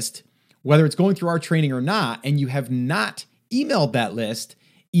built a list, whether it's going through our training or not, and you have not emailed that list,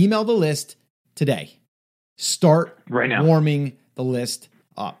 email the list today. Start right now, warming the list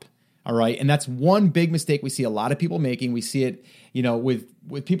up. All right. And that's one big mistake we see a lot of people making. We see it,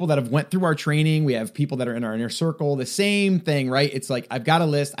 with people that have went through our training. We have people that are in our inner circle, the same thing, right? It's like, I've got a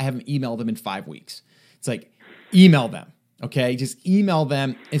list. I haven't emailed them in 5 weeks. It's like, email them. Okay. Just email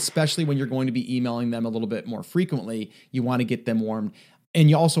them, especially when you're going to be emailing them a little bit more frequently. You want to get them warmed. And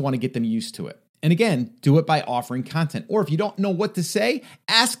you also want to get them used to it. And again, do it by offering content. Or if you don't know what to say,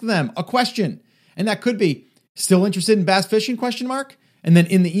 ask them a question. And that could be, still interested in bass fishing, ? And then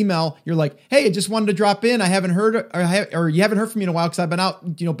in the email, you're like, hey, I just wanted to drop in. I haven't heard, or you haven't heard from me in a while because I've been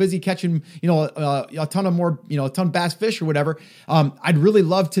out, busy catching, a ton of bass fish or whatever. I'd really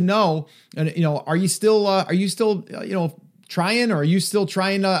love to know, and are you still, trying, or are you still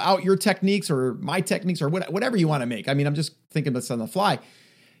trying out your techniques or my techniques or whatever you want to make? I mean, I'm just thinking about this on the fly.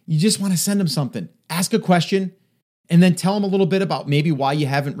 You just want to send them something, ask a question, and then tell them a little bit about maybe why you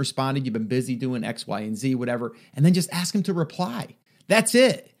haven't responded. You've been busy doing X, Y, and Z, whatever. And then just ask them to reply. That's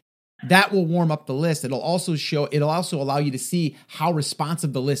it. That will warm up the list. It'll also allow you to see how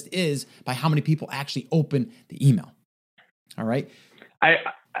responsive the list is by how many people actually open the email. All right.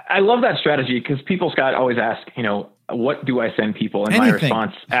 I love that strategy because people, Scott, always ask, what do I send people? And Anything. my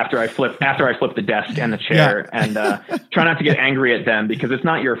response after I flip the desk and the chair and try not to get angry at them, because it's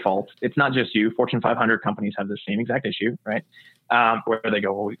not your fault. It's not just you. Fortune 500 companies have the same exact issue, right? Where they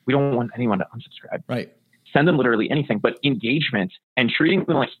go, well, we don't want anyone to unsubscribe. Right. Send them literally anything, but engagement and treating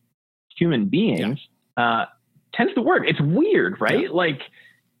them like human beings tends to work. It's weird, right? Like,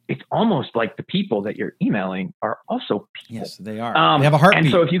 it's almost like the people that you're emailing are also people. Yes, they are. They have a heartbeat.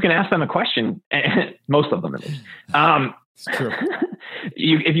 And so if you can ask them a question, most of them at least, it's true.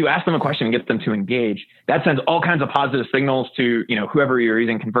 If you ask them a question and get them to engage, that sends all kinds of positive signals to, whoever you're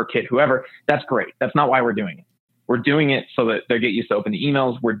using, ConvertKit, whoever. That's great. That's not why we're doing it. We're doing it so that they get used to open the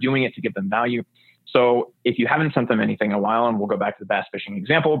emails. We're doing it to give them value. So if you haven't sent them anything in a while, and we'll go back to the bass fishing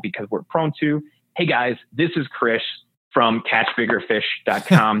example because we're prone to, hey guys, this is Chris from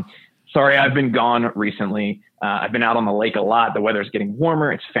catchbiggerfish.com. Sorry, I've been gone recently. I've been out on the lake a lot. The weather's getting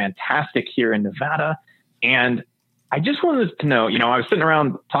warmer. It's fantastic here in Nevada. And I just wanted to know, I was sitting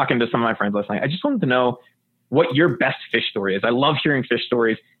around talking to some of my friends last night. I just wanted to know what your best fish story is. I love hearing fish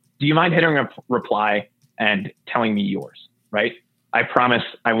stories. Do you mind hitting a reply and telling me yours, right? I promise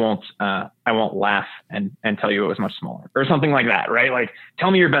I won't laugh and tell you it was much smaller or something like that, right? Like, tell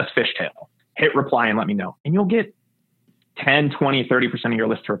me your best fish tale. Hit reply and let me know. And you'll get 10, 20, 30% of your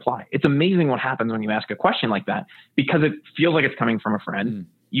list to reply. It's amazing what happens when you ask a question like that, because it feels like it's coming from a friend.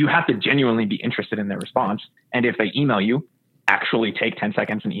 You have to genuinely be interested in their response. And if they email you, actually take 10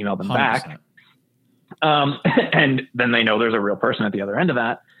 seconds and email them 100%. back. And then they know there's a real person at the other end of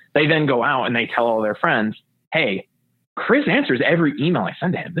that. They then go out and they tell all their friends, hey, Chris answers every email I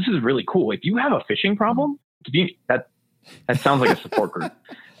send to him. This is really cool. If you have a fishing problem, that sounds like a support group.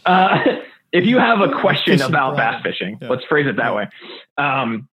 If you have a question about bass fishing, let's phrase it that way.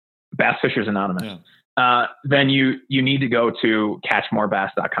 Bass Fishers Anonymous. Then you need to go to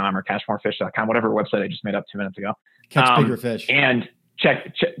catchmorebass.com or catchmorefish.com, whatever website I just made up 2 minutes ago. Catch Bigger Fish. And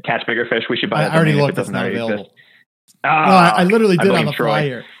check Catch Bigger Fish. We should buy it. I already looked. It's not available. I literally did on the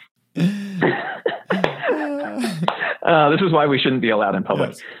flyer. This is why we shouldn't be allowed in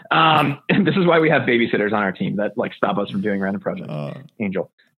public. Yes. This is why we have babysitters on our team that stop us from doing random projects.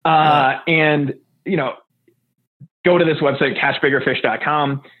 Angel. And go to this website,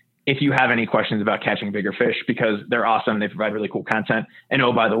 catchbiggerfish.com. If you have any questions about catching bigger fish, because they're awesome. They provide really cool content. And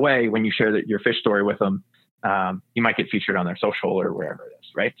oh, by the way, when you share your fish story with them, you might get featured on their social or wherever it is.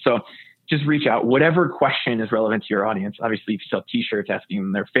 Right. So just reach out. Whatever question is relevant to your audience. Obviously, if you sell t-shirts, asking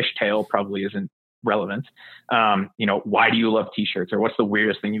them their fish tale probably isn't relevant. Why do you love t-shirts, or what's the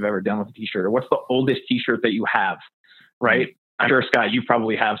weirdest thing you've ever done with a t-shirt, or what's the oldest t-shirt that you have? Right. I'm sure, Scott, you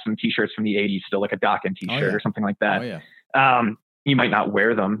probably have some t-shirts from the 80s still, like a Dokken t-shirt or something like that. You might not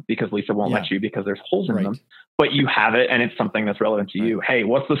wear them because Lisa won't let you because there's holes in them, but you have it and it's something that's relevant to you. Hey,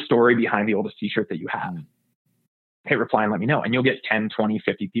 what's the story behind the oldest t-shirt that you have? Hit reply and let me know. And you'll get 10, 20,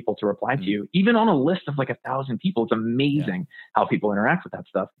 50 people to reply to you, even on a list of like 1,000 people. It's amazing how people interact with that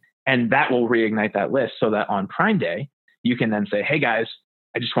stuff. And that will reignite that list so that on Prime Day, you can then say, hey guys,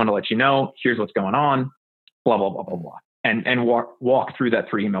 I just want to let you know, here's what's going on, blah, blah, blah, blah, blah. And walk through that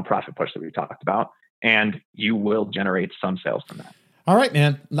 3 email profit push that we talked about, and you will generate some sales from that. All right,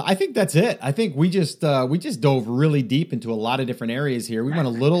 man. I think that's it. I think we just dove really deep into a lot of different areas here. We went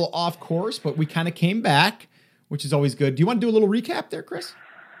a little off course, but we kind of came back, which is always good. Do you want to do a little recap there, Chris?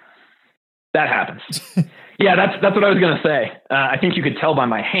 That happens. Yeah, that's what I was going to say. I think you could tell by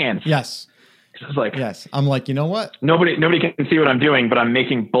my hands. Yes. I was like, yes. I'm like, you know what? Nobody can see what I'm doing, but I'm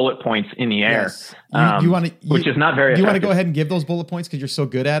making bullet points in the air. Yes. Which is not very. Do you want to go ahead and give those bullet points because you're so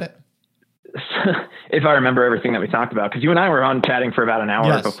good at it? If I remember everything that we talked about, because you and I were on chatting for about an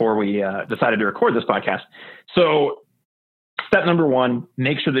hour before we decided to record this podcast. So step number 1,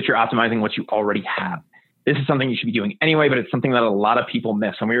 make sure that you're optimizing what you already have. This is something you should be doing anyway, but it's something that a lot of people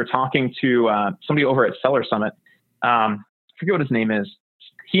miss. And we were talking to somebody over at Seller Summit. I forget what his name is.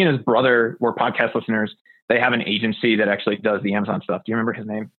 He and his brother were podcast listeners. They have an agency that actually does the Amazon stuff. Do you remember his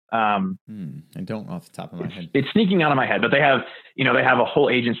name? I don't off the top of my head. It's sneaking out of my head, but they have a whole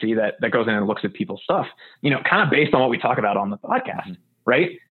agency that goes in and looks at people's stuff, kind of based on what we talk about on the podcast.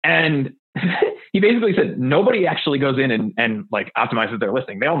 Right. And he basically said, nobody actually goes in and optimizes their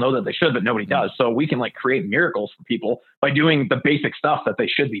listing. They all know that they should, but nobody does. So we can create miracles for people by doing the basic stuff that they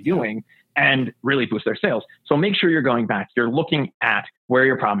should be doing and really boost their sales. So make sure you're going back. You're looking at where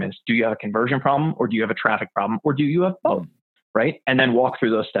your problem is. Do you have a conversion problem, or do you have a traffic problem, or do you have both? Right. And then walk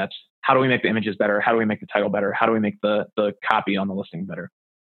through those steps. How do we make the images better? How do we make the title better? How do we make the copy on the listing better?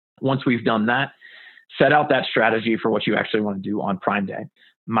 Once we've done that, set out that strategy for what you actually want to do on Prime Day.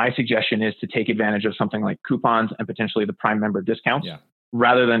 My suggestion is to take advantage of something like coupons and potentially the Prime member discounts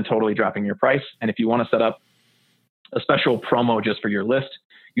rather than totally dropping your price. And if you want to set up a special promo just for your list,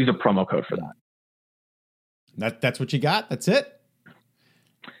 use a promo code for that. That's what you got. That's it.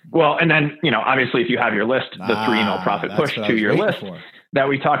 Well, and then, obviously if you have your list, the 3 email profit push to your list that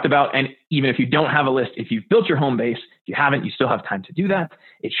we talked about. And even if you don't have a list, if you've built your home base, if you haven't, you still have time to do that.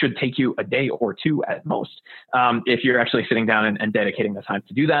 It should take you a day or 2 at most. If you're actually sitting down and dedicating the time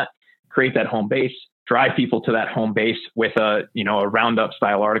to do that, create that home base, drive people to that home base with a roundup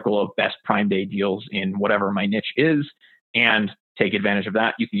style article of best Prime Day deals in whatever my niche is, and take advantage of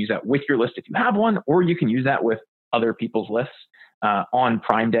that. You can use that with your list if you have one, or you can use that with other people's lists on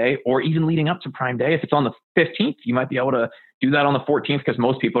Prime Day, or even leading up to Prime Day. If it's on the 15th, you might be able to do that on the 14th, because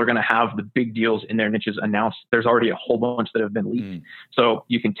most people are going to have the big deals in their niches announced. There's already a whole bunch that have been leaked. So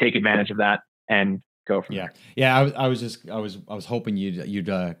you can take advantage of that and go from there. Yeah. I was hoping you'd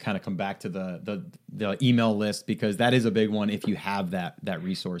kind of come back to the email list, because that is a big one if you have that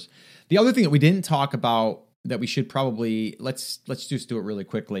resource. The other thing that we didn't talk about that we should probably, let's just do it really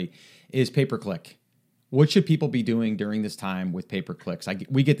quickly, is pay-per-click. What should people be doing during this time with pay-per-clicks?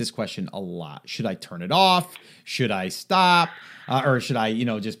 We get this question a lot. Should I turn it off? Should I stop? Or should I,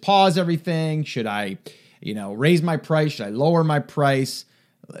 just pause everything? Should I, raise my price? Should I lower my price?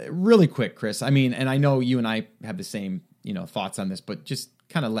 Really quick, Chris. I mean, and I know you and I have the same, thoughts on this, but just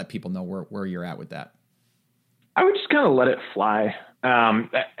kind of let people know where you're at with that. I would just kind of let it fly.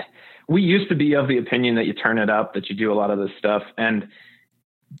 We used to be of the opinion that you turn it up, that you do a lot of this stuff. And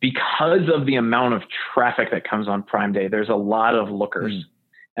because of the amount of traffic that comes on Prime Day, there's a lot of lookers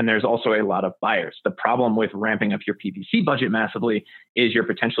and there's also a lot of buyers. The problem with ramping up your PPC budget massively is you're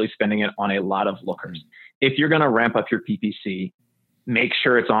potentially spending it on a lot of lookers. If you're going to ramp up your PPC, make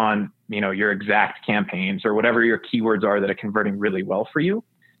sure it's on, your exact campaigns or whatever your keywords are that are converting really well for you.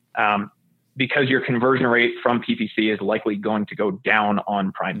 Because your conversion rate from PPC is likely going to go down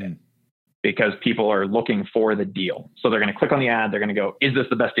on Prime Day. Because people are looking for the deal. So they're going to click on the ad. They're going to go, is this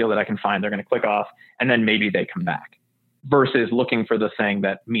the best deal that I can find? They're going to click off, and then maybe they come back, versus looking for the thing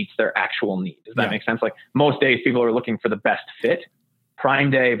that meets their actual need. Does that make sense? Like, most days people are looking for the best fit.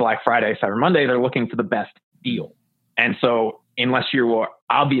 Prime Day, Black Friday, Cyber Monday, they're looking for the best deal. And so unless you are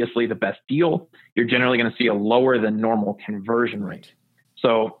obviously the best deal, you're generally going to see a lower than normal conversion rate.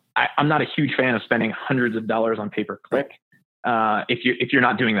 So I'm not a huge fan of spending hundreds of dollars on pay-per-click. If you're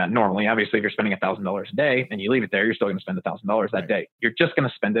not doing that normally. Obviously, if you're spending $1,000 a day and you leave it there, you're still going to spend $1,000 that day. You're just going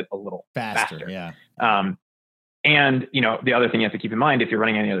to spend it a little faster. And the other thing you have to keep in mind, if you're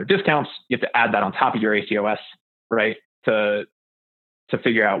running any other discounts, you have to add that on top of your ACOS, right? To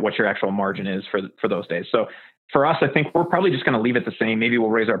figure out what your actual margin is for those days. So for us, I think we're probably just going to leave it the same. Maybe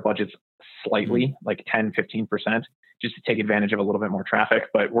we'll raise our budgets slightly, like 10, 15%, just to take advantage of a little bit more traffic.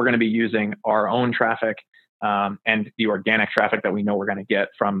 But we're going to be using our own traffic and the organic traffic that we know we're going to get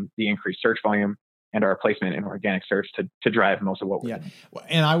from the increased search volume and our placement in organic search to drive most of what we're doing.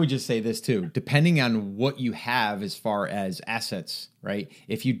 And I would just say this too, depending on what you have as far as assets, right?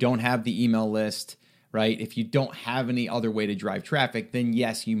 If you don't have the email list, right? If you don't have any other way to drive traffic, then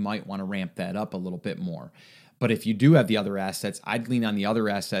yes, you might want to ramp that up a little bit more. But if you do have the other assets, I'd lean on the other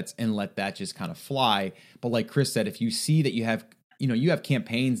assets and let that just kind of fly. But like Chris said, if you see that you have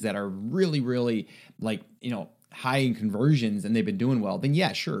campaigns that are really, really like, high in conversions and they've been doing well, then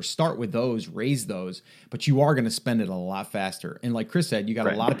yeah, sure, start with those, raise those, but you are going to spend it a lot faster. And like Chris said, you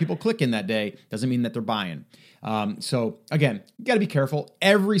got a lot of people clicking that day. Doesn't mean that they're buying. So again, you got to be careful.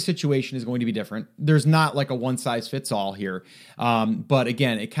 Every situation is going to be different. There's not like a one size fits all here. But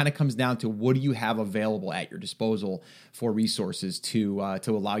again, it kind of comes down to what do you have available at your disposal for resources to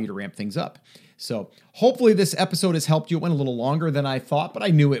allow you to ramp things up. So hopefully this episode has helped you. It went a little longer than I thought, but I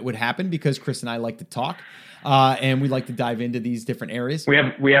knew it would happen because Chris and I like to talk. And we like to dive into these different areas. We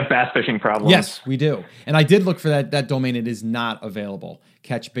have bass fishing problems. Yes, we do. And I did look for that domain. It is not available.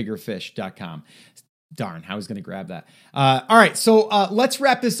 Catchbiggerfish.com. Darn, I was going to grab that. All right, so let's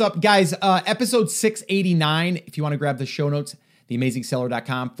wrap this up. Guys, episode 689, if you want to grab the show notes,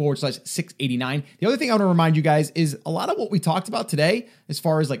 theamazingseller.com/689. The other thing I want to remind you guys is a lot of what we talked about today, as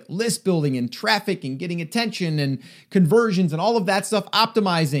far as like list building and traffic and getting attention and conversions and all of that stuff,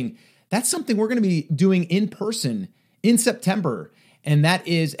 optimizing, that's something we're going to be doing in person in September. And that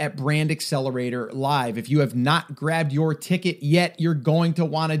is at Brand Accelerator Live. If you have not grabbed your ticket yet, you're going to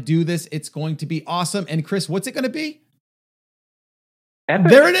want to do this. It's going to be awesome. And Chris, what's it going to be? Epic.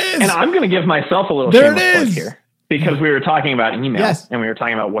 There it is. And I'm going to give myself a little shameless plug here, because we were talking about email and we were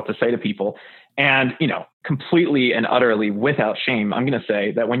talking about what to say to people. And, completely and utterly without shame, I'm going to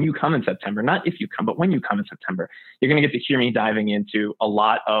say that when you come in September, not if you come, but when you come in September, you're going to get to hear me diving into a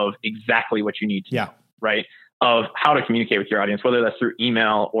lot of exactly what you need to know, right? Of how to communicate with your audience, whether that's through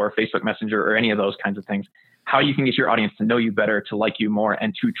email or Facebook Messenger or any of those kinds of things, how you can get your audience to know you better, to like you more,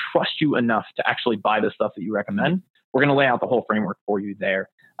 and to trust you enough to actually buy the stuff that you recommend. We're going to lay out the whole framework for you there.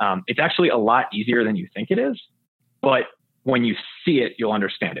 It's actually a lot easier than you think it is, but when you see it, you'll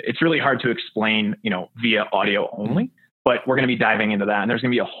understand it. It's really hard to explain, via audio only, but we're going to be diving into that. And there's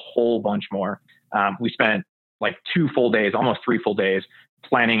going to be a whole bunch more. We spent like 2 full days, almost 3 full days,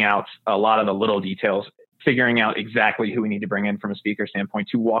 planning out a lot of the little details, figuring out exactly who we need to bring in from a speaker standpoint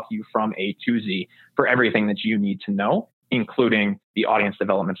to walk you from A to Z for everything that you need to know, including the audience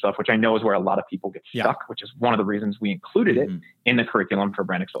development stuff, which I know is where a lot of people get stuck, which is one of the reasons we included it in the curriculum for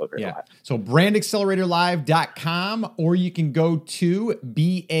Brand Accelerator Live. So brandacceleratorlive.com, or you can go to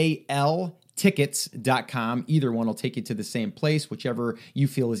baltickets.com. Either one will take you to the same place, whichever you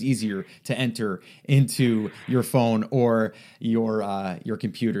feel is easier to enter into your phone or your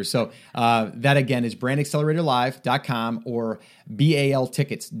computer. So that again is brandacceleratorlive.com or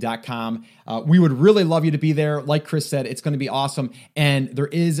baltickets.com. We would really love you to be there. Like Chris said, it's going to be awesome. And there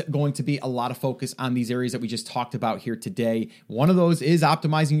is going to be a lot of focus on these areas that we just talked about here today. One of those is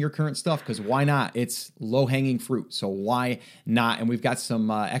optimizing your current stuff, because why not? It's low-hanging fruit. So why not? And we've got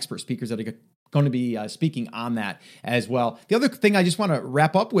some expert speakers that are going to be speaking on that as well. The other thing I just want to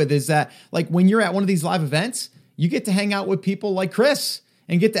wrap up with is that, like, when you're at one of these live events, you get to hang out with people like Chris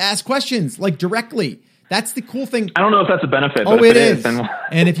and get to ask questions like directly. That's the cool thing. I don't know if that's a benefit. Oh, it is.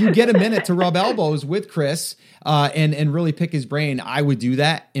 And if you get a minute to rub elbows with Chris and really pick his brain, I would do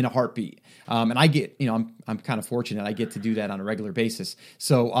that in a heartbeat. And I get, I'm kind of fortunate. I get to do that on a regular basis.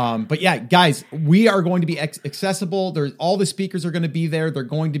 So, but yeah, guys, we are going to be accessible. All the speakers are going to be there. They're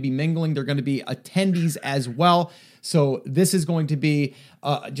going to be mingling. They're going to be attendees as well. So this is going to be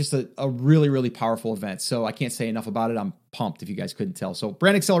just a really, really powerful event. So I can't say enough about it. I'm pumped if you guys couldn't tell. So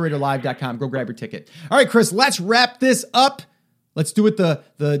brandacceleratorlive.com, go grab your ticket. All right, Chris, let's wrap this up. Let's do it the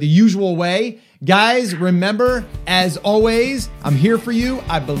usual way. Guys, remember, as always, I'm here for you.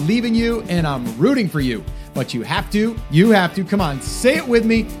 I believe in you and I'm rooting for you. But you have to. Come on, say it with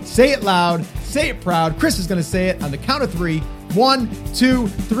me. Say it loud. Say it proud. Chris is going to say it on the count of 3. 1, 2,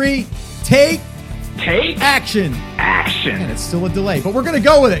 3. Take action. And it's still a delay, but we're going to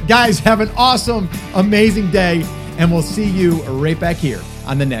go with it. Guys, have an awesome, amazing day, and we'll see you right back here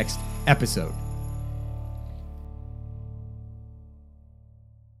on the next episode.